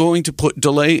 I'm going to put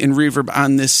delay and reverb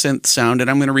on this synth sound, and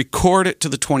I'm going to record it to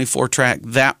the 24 track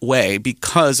that way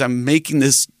because I'm making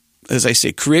this, as I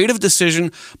say, creative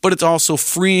decision, but it's also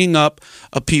freeing up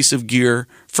a piece of gear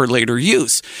for later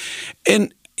use.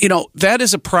 And that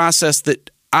is a process that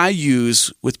I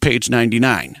use with Page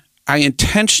 99. I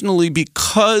intentionally,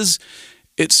 because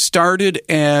it started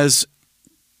as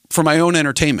for my own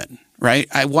entertainment, right?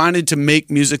 I wanted to make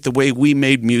music the way we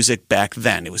made music back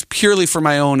then. It was purely for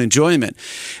my own enjoyment.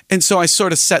 And so I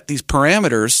sort of set these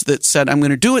parameters that said, I'm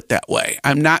going to do it that way.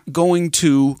 I'm not going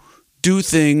to do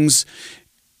things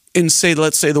in,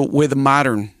 let's say, the way the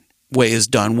modern way is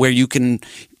done, where you can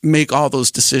make all those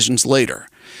decisions later.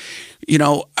 I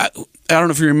don't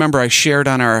know if you remember, I shared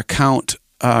on our account,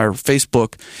 our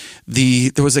Facebook,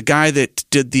 there was a guy that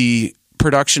did the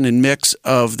production and mix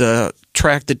of the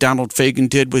track that Donald Fagen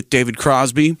did with David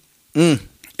Crosby. And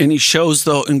he shows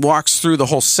and walks through the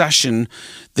whole session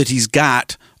that he's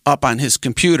got up on his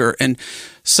computer. And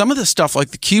some of the stuff, like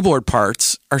the keyboard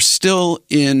parts, are still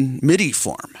in MIDI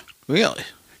form. Really?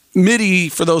 MIDI,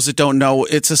 for those that don't know,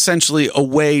 it's essentially a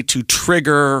way to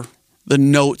trigger the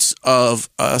notes of,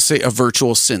 say, a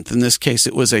virtual synth. In this case,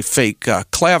 it was a fake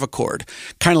clavichord.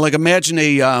 Kind of like, imagine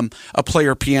a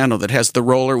player piano that has the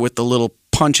roller with the little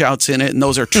punch-outs in it, and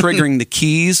those are triggering the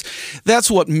keys.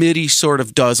 That's what MIDI sort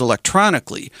of does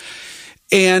electronically.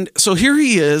 And so here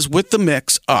he is with the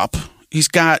mix up. He's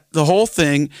got the whole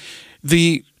thing.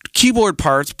 The keyboard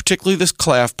parts, particularly this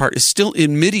clav part, is still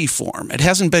in MIDI form. It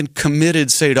hasn't been committed,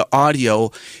 say, to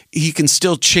audio. He can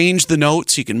still change the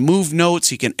notes. He can move notes.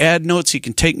 He can add notes. He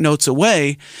can take notes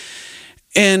away.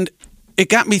 And it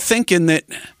got me thinking that,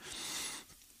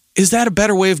 is that a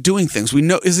better way of doing things?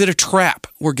 Is it a trap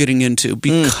we're getting into?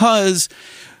 Because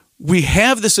we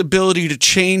have this ability to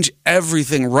change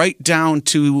everything right down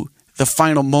to the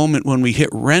final moment when we hit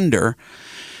render.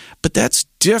 But that's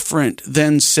different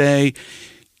than, say,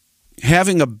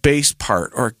 having a bass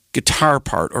part or guitar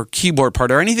part or keyboard part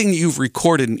or anything that you've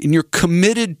recorded, and you're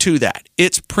committed to that.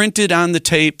 It's printed on the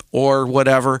tape or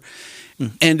whatever,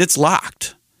 and it's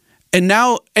locked. And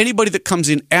now anybody that comes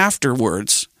in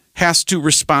afterwards has to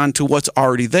respond to what's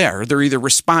already there. They're either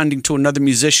responding to another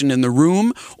musician in the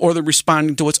room or they're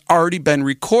responding to what's already been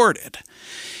recorded.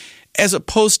 As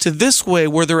opposed to this way,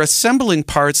 where they're assembling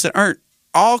parts that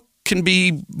can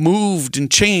be moved and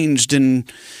changed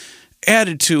and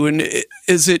added to. And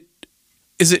is it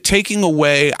is it taking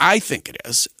away, I think it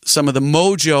is, some of the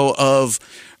mojo of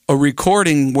a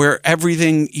recording where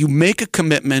everything, you make a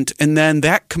commitment and then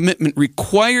that commitment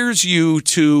requires you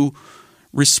to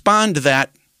respond to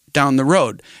that down the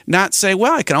road. Not say,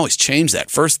 well, I can always change that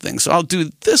first thing, so I'll do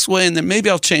it this way and then maybe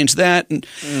I'll change that. And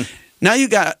now you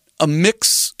got a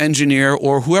mix engineer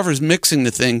or whoever's mixing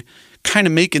the thing kind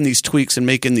of making these tweaks and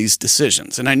making these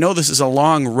decisions. And I know this is a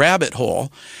long rabbit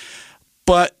hole,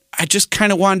 but I just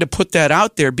kind of wanted to put that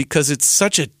out there because it's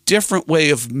such a different way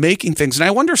of making things. And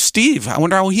I wonder, Steve,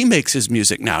 how he makes his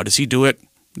music now. Does he do it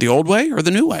the old way or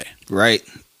the new way? Right.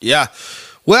 Yeah.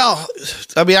 Well,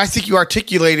 I mean, I think you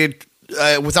articulated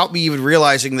without me even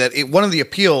realizing that one of the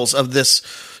appeals of this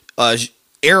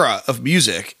era of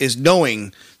music is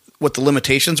knowing what the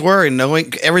limitations were and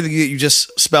knowing everything that you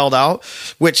just spelled out,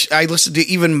 which I listened to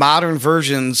even modern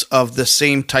versions of the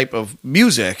same type of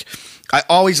music. I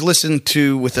always listen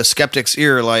to with a skeptic's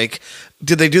ear, like,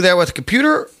 did they do that with a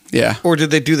computer? Yeah. Or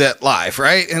did they do that live,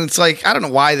 right? And it's like, I don't know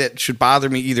why that should bother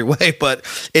me either way, but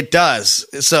it does.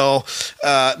 So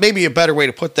maybe a better way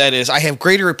to put that is I have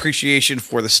greater appreciation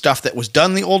for the stuff that was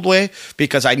done the old way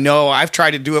because I know I've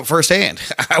tried to do it firsthand.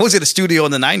 I was in a studio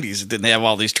in the 90s that didn't have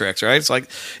all these tricks, right? It's like,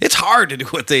 it's hard to do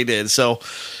what they did. So,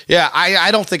 yeah,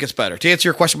 I don't think it's better. To answer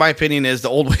your question, my opinion is the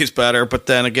old way is better, but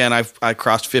then again, I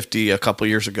crossed 50 a couple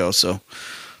years ago, so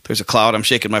there's a cloud. I'm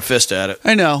shaking my fist at it.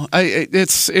 I know.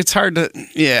 It's hard to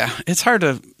it's hard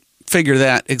to figure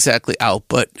that exactly out.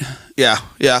 But yeah.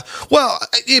 Well,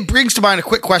 it brings to mind a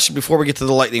quick question before we get to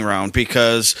the lightning round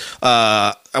because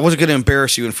I wasn't going to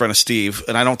embarrass you in front of Steve,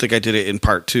 and I don't think I did it in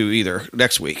part 2 either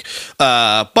next week.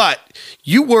 But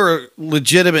you were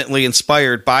legitimately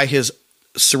inspired by his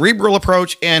cerebral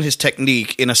approach and his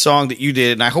technique in a song that you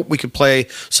did, and I hope we could play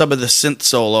some of the synth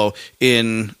solo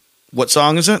in. What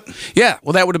song is it? Yeah,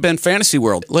 well, that would have been Fantasy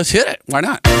World. Let's hit it. Why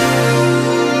not?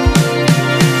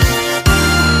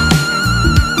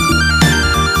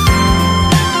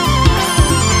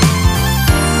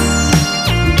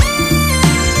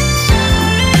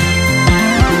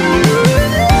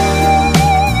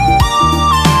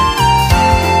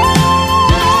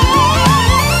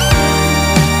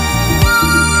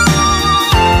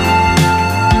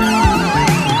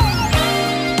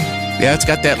 Yeah, it's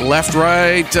got that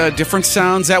left-right, different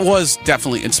sounds. That was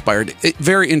definitely inspired,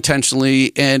 very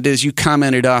intentionally. And as you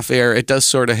commented off air, it does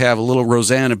sort of have a little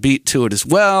Rosanna beat to it as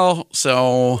well.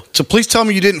 So please tell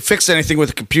me you didn't fix anything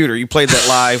with a computer. You played that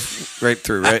live right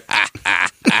through, right?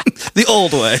 The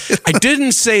old way. I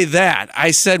didn't say that.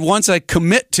 I said once I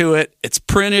commit to it, it's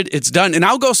printed, it's done. And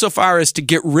I'll go so far as to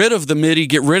get rid of the MIDI,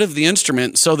 get rid of the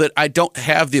instrument so that I don't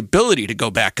have the ability to go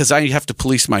back because I have to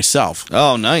police myself.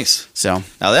 Oh, nice. So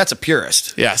now that's a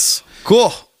purist. Yes.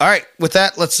 Cool. All right. With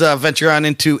that, let's venture on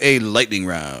into a lightning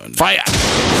round. Fire.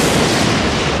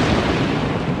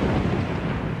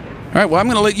 All right, well, I'm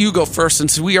going to let you go first.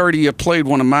 Since we already played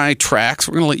one of my tracks,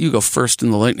 we're going to let you go first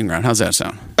in the lightning round. How's that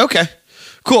sound? Okay.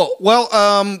 Cool.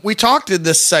 Well, we talked in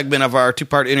this segment of our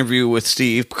 2-part interview with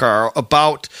Steve Porcaro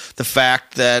about the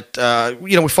fact that,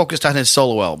 we focused on his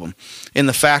solo album and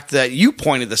the fact that you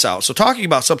pointed this out. So talking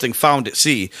about something found at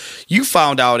sea, you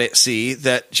found out at sea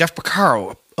that Jeff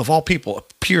Porcaro, of all people,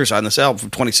 appears on this album from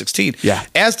 2016. Yeah.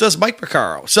 As does Mike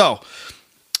Porcaro. So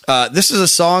this is a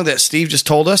song that Steve just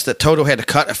told us that Toto had to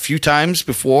cut a few times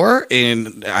before,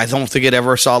 and I don't think it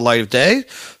ever saw light of day,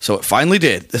 so it finally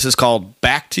did. This is called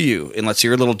Back to You, and let's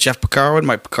hear a little Jeff Porcaro and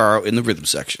Mike Porcaro in the rhythm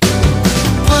section.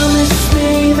 Promise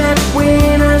me that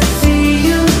when I see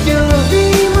you, you'll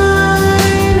be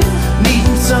mine.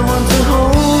 Needing someone to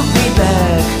hold me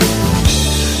back,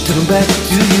 turn back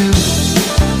to you.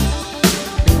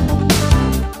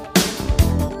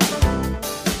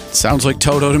 Sounds like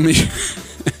Toto to me.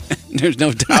 There's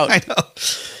no doubt. I know.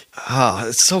 Oh,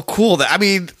 it's so cool. I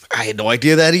had no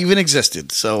idea that even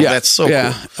existed. So that's so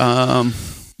cool.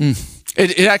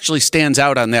 It actually stands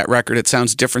out on that record. It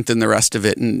sounds different than the rest of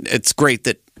it, and it's great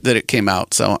that it came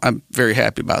out. So I'm very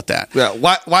happy about that. Yeah.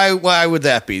 Why would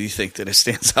that be? Do you think that it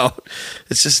stands out?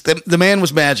 It's just the man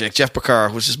was magic. Jeff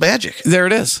Porcaro was just magic. There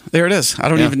it is. I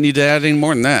don't even need to add any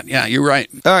more than that. Yeah, you're right.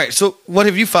 All right. So what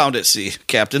have you found at sea,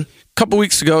 Captain? A couple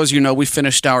weeks ago, as you know, we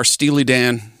finished our Steely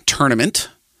Dan tournament,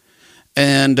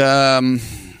 and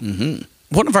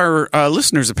one of our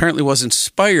listeners apparently was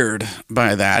inspired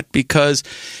by that because,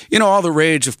 all the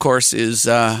rage, of course, is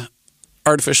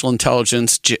artificial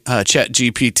intelligence, Chat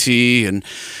GPT, and,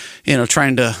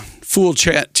 trying to fool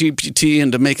Chat GPT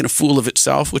into making a fool of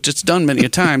itself, which it's done many a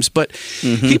times. But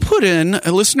he put in,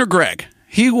 listener Greg,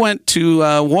 he went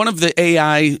to one of the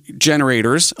AI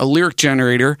generators, a lyric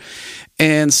generator,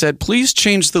 and said, please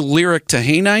change the lyric to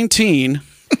Hey 19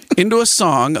 into a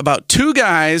song about two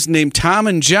guys named Tom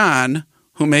and John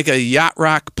who make a yacht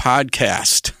rock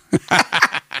podcast.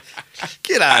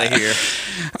 Get out of here.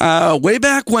 Way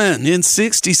back when, in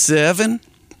 67,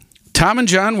 Tom and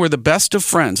John were the best of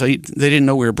friends. They didn't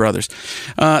know we were brothers.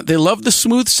 They loved the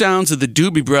smooth sounds of the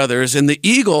Doobie Brothers and the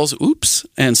Eagles,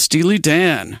 and Steely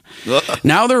Dan.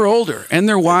 Now they're older and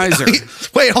they're wiser.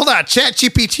 Wait, hold on.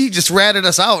 ChatGPT just ratted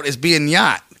us out as being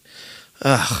yacht.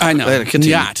 I know.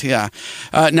 Yacht, yeah.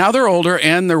 Now they're older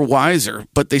and they're wiser,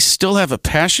 but they still have a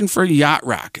passion for yacht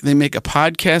rock. They make a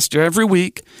podcast every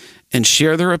week and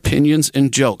share their opinions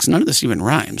and jokes. None of this even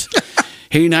rhymes.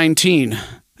 Hey, 19.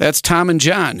 That's Tom and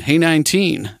John. Hey,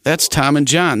 19. That's Tom and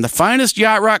John. The finest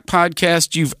yacht rock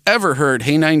podcast you've ever heard.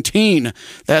 Hey, 19.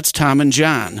 That's Tom and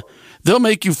John. They'll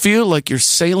make you feel like you're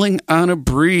sailing on a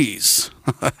breeze.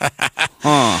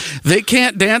 They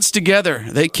can't dance together.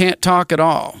 They can't talk at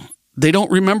all. They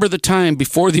don't remember the time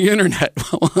before the internet.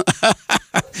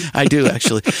 I do,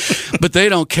 actually. But they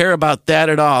don't care about that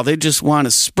at all. They just want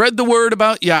to spread the word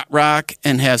about yacht rock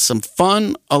and have some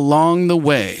fun along the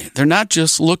way. They're not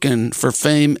just looking for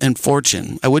fame and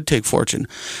fortune. I would take fortune.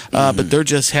 But they're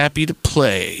just happy to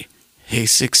play. Hey,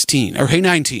 16. Or hey,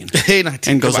 19. Hey,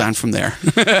 19. And goes on from there.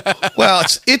 Well,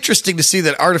 it's interesting to see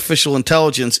that artificial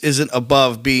intelligence isn't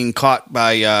above being caught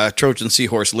by Trojan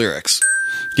Seahorse lyrics.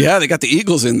 Yeah, they got the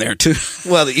Eagles in there, too.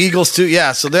 Well, the Eagles, too.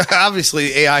 Yeah, so they're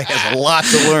obviously AI has a lot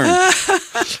to learn.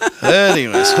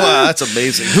 Anyways, wow, that's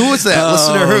amazing. Who was that?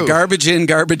 Listener who? Garbage in,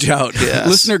 garbage out. Yes.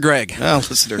 Listener Greg. Oh,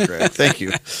 Listener Greg. Thank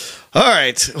you. All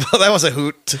right. Well, that was a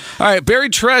hoot. All right,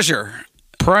 buried treasure.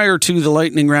 Prior to the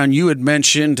lightning round, you had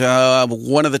mentioned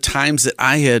one of the times that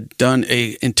I had done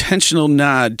a intentional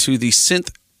nod to the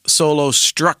synth solo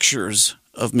structures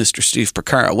of Mr. Steve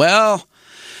Porcaro. Well,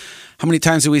 how many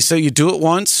times do we say you do it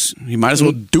once? You might as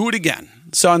well do it again.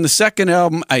 So on the second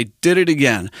album, I did it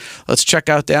again. Let's check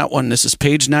out that one. This is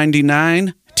page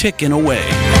 99, Ticking Away.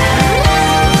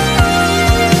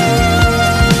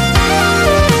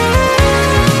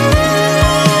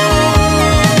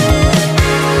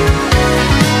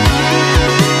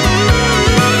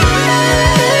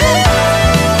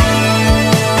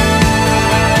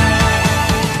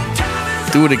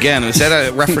 Do it again. Is that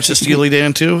a reference to Steely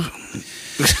Dan, too?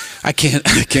 I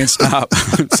can't stop.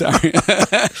 I'm sorry.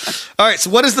 All right,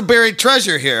 so what is the buried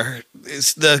treasure here?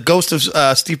 Is the ghost of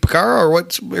Steve Porcaro, or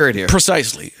what's buried here?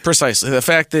 Precisely. The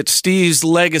fact that Steve's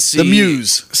legacy... The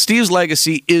muse. Steve's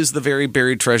legacy is the very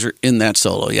buried treasure in that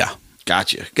solo, yeah.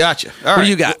 Gotcha. All right. What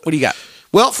do you got?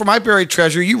 Well, for my buried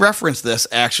treasure, you referenced this,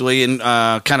 actually, and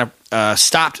kind of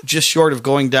stopped just short of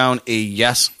going down a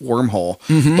Yes wormhole.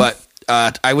 Mm-hmm. But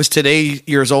I was today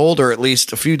years old, or at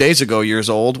least a few days ago years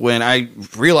old, when I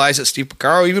realized that Steve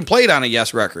Porcaro even played on a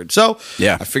Yes record. So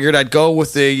yeah. I figured I'd go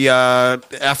with the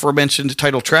aforementioned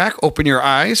title track, Open Your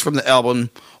Eyes, from the album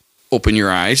Open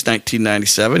Your Eyes,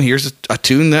 1997. Here's a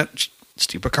tune that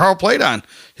Steve Porcaro played on.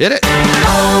 Hit it.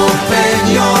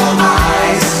 Open your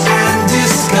eyes and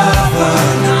discover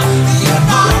you're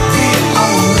not the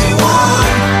only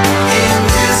one in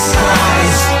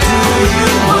disguise. Do you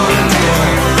wonder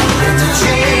when the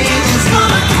change is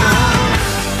gonna come?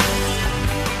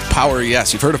 Power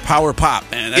Yes. You've heard of Power Pop,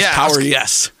 man. That's Power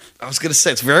Yes. I was going to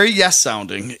say, it's very Yes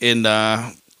sounding. And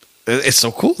it's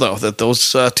so cool, though, that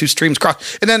those two streams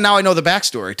cross. And then now I know the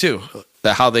backstory, too.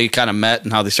 How they kind of met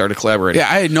and how they started collaborating. Yeah,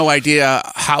 I had no idea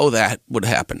how that would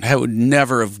happen. I would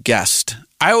never have guessed.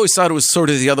 I always thought it was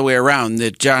sort of the other way around,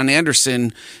 that John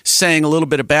Anderson sang a little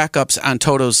bit of backups on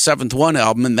Toto's 7th One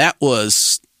album, and that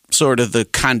was sort of the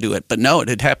conduit. But no, it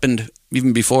had happened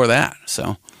even before that.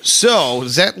 So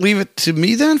does that leave it to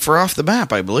me then for Off the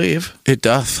Map, I believe? It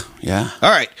does, yeah. All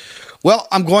right. Well,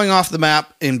 I'm going off the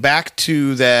map and back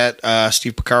to that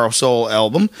Steve Porcaro Soul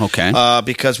album. Okay.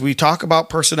 Because we talk about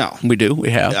personnel. We do. We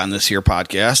have. On this here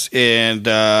podcast. And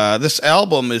this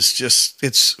album is just,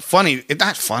 it's funny. It's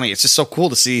not funny. It's just so cool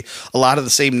to see a lot of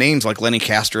the same names like Lenny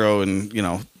Castro and,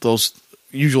 those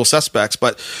usual suspects.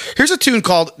 But here's a tune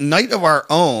called Night of Our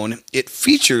Own. It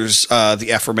features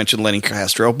the aforementioned Lenny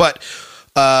Castro, but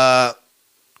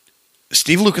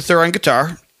Steve Lukather on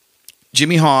guitar,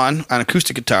 Jimmy Hahn on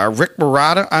acoustic guitar, Rick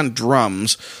Marotta on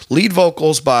drums, lead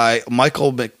vocals by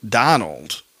Michael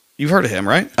McDonald. You've heard of him,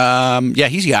 right? Yeah,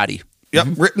 he's Yachty. Yep,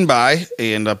 written by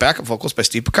and backup vocals by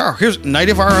Steve Porcaro. Here's Night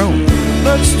of Our Own.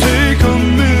 Let's take a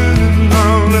minute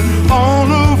now, let all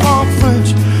of our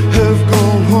friends have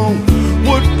gone home.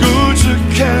 What good's a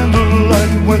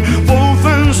candlelight when both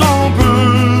ends are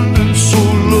burning so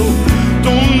low?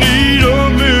 Don't need a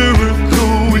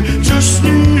miracle, we just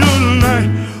need a night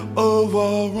of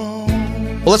our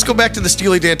own. Well, let's go back back to the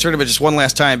Steely Dan tournament just one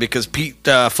last time because Pete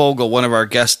Fogel, one of our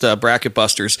guest bracket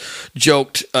busters,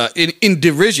 joked in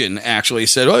derision, actually,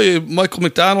 said, oh, Michael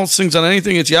McDonald sings on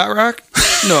anything, it's yacht rock?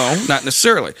 No, not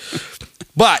necessarily.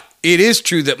 But it is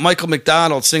true that Michael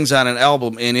McDonald sings on an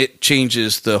album and it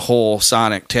changes the whole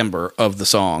sonic timbre of the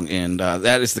song. And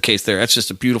that is the case there. That's just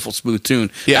a beautiful, smooth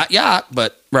tune. Yeah. Not yacht,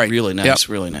 but really nice, Yep.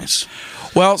 really nice.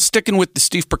 Well, sticking with the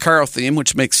Steve Porcaro theme,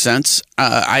 which makes sense,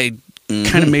 I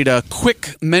kind of made a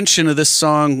quick mention of this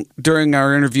song during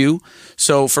our interview.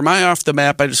 So for my Off the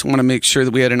Map, I just want to make sure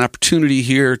that we had an opportunity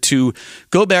here to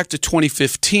go back to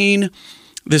 2015.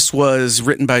 This was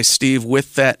written by Steve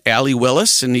with that Allie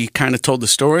Willis, and he kind of told the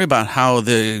story about how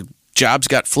the jobs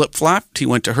got flip-flopped. He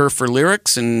went to her for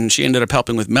lyrics, and she ended up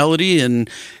helping with melody and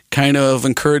kind of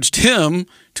encouraged him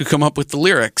to come up with the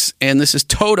lyrics. And this is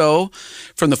Toto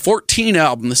from the 14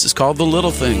 album. This is called The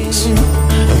Little Things.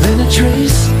 Then a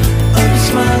trace of a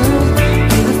smile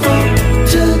in a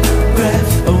photograph.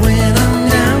 When I'm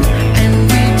down and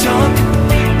we talk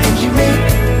and you make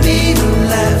me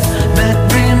laugh, that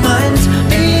reminds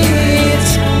me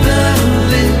it's the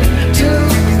little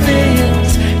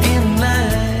things in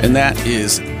life. And that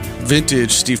is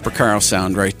vintage Steve Porcaro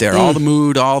sound right there. All the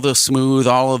mood, all the smooth,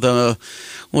 all of the,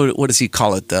 what does he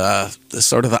call it? The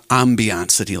sort of the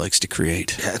ambiance that he likes to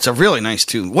create. Yeah, it's a really nice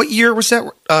tune. What year was that,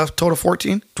 Total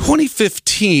 14?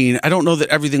 2015. I don't know that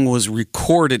everything was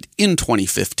recorded in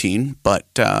 2015, but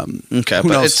Okay, who but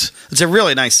knows? it's a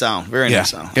really nice sound. Very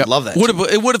nice sound. Yep. I love that.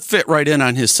 It would have fit right in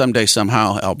on his Someday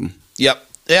Somehow album. Yep.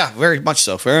 Yeah, very much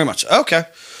so. Very much. Okay.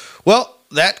 Well,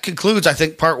 that concludes, I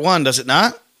think, part one, does it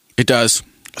not? It does.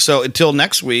 So until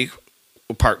next week,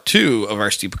 part two of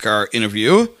our Steve Porcaro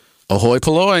interview. Ahoy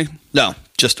polloi. No,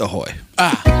 just ahoy.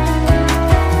 Ah.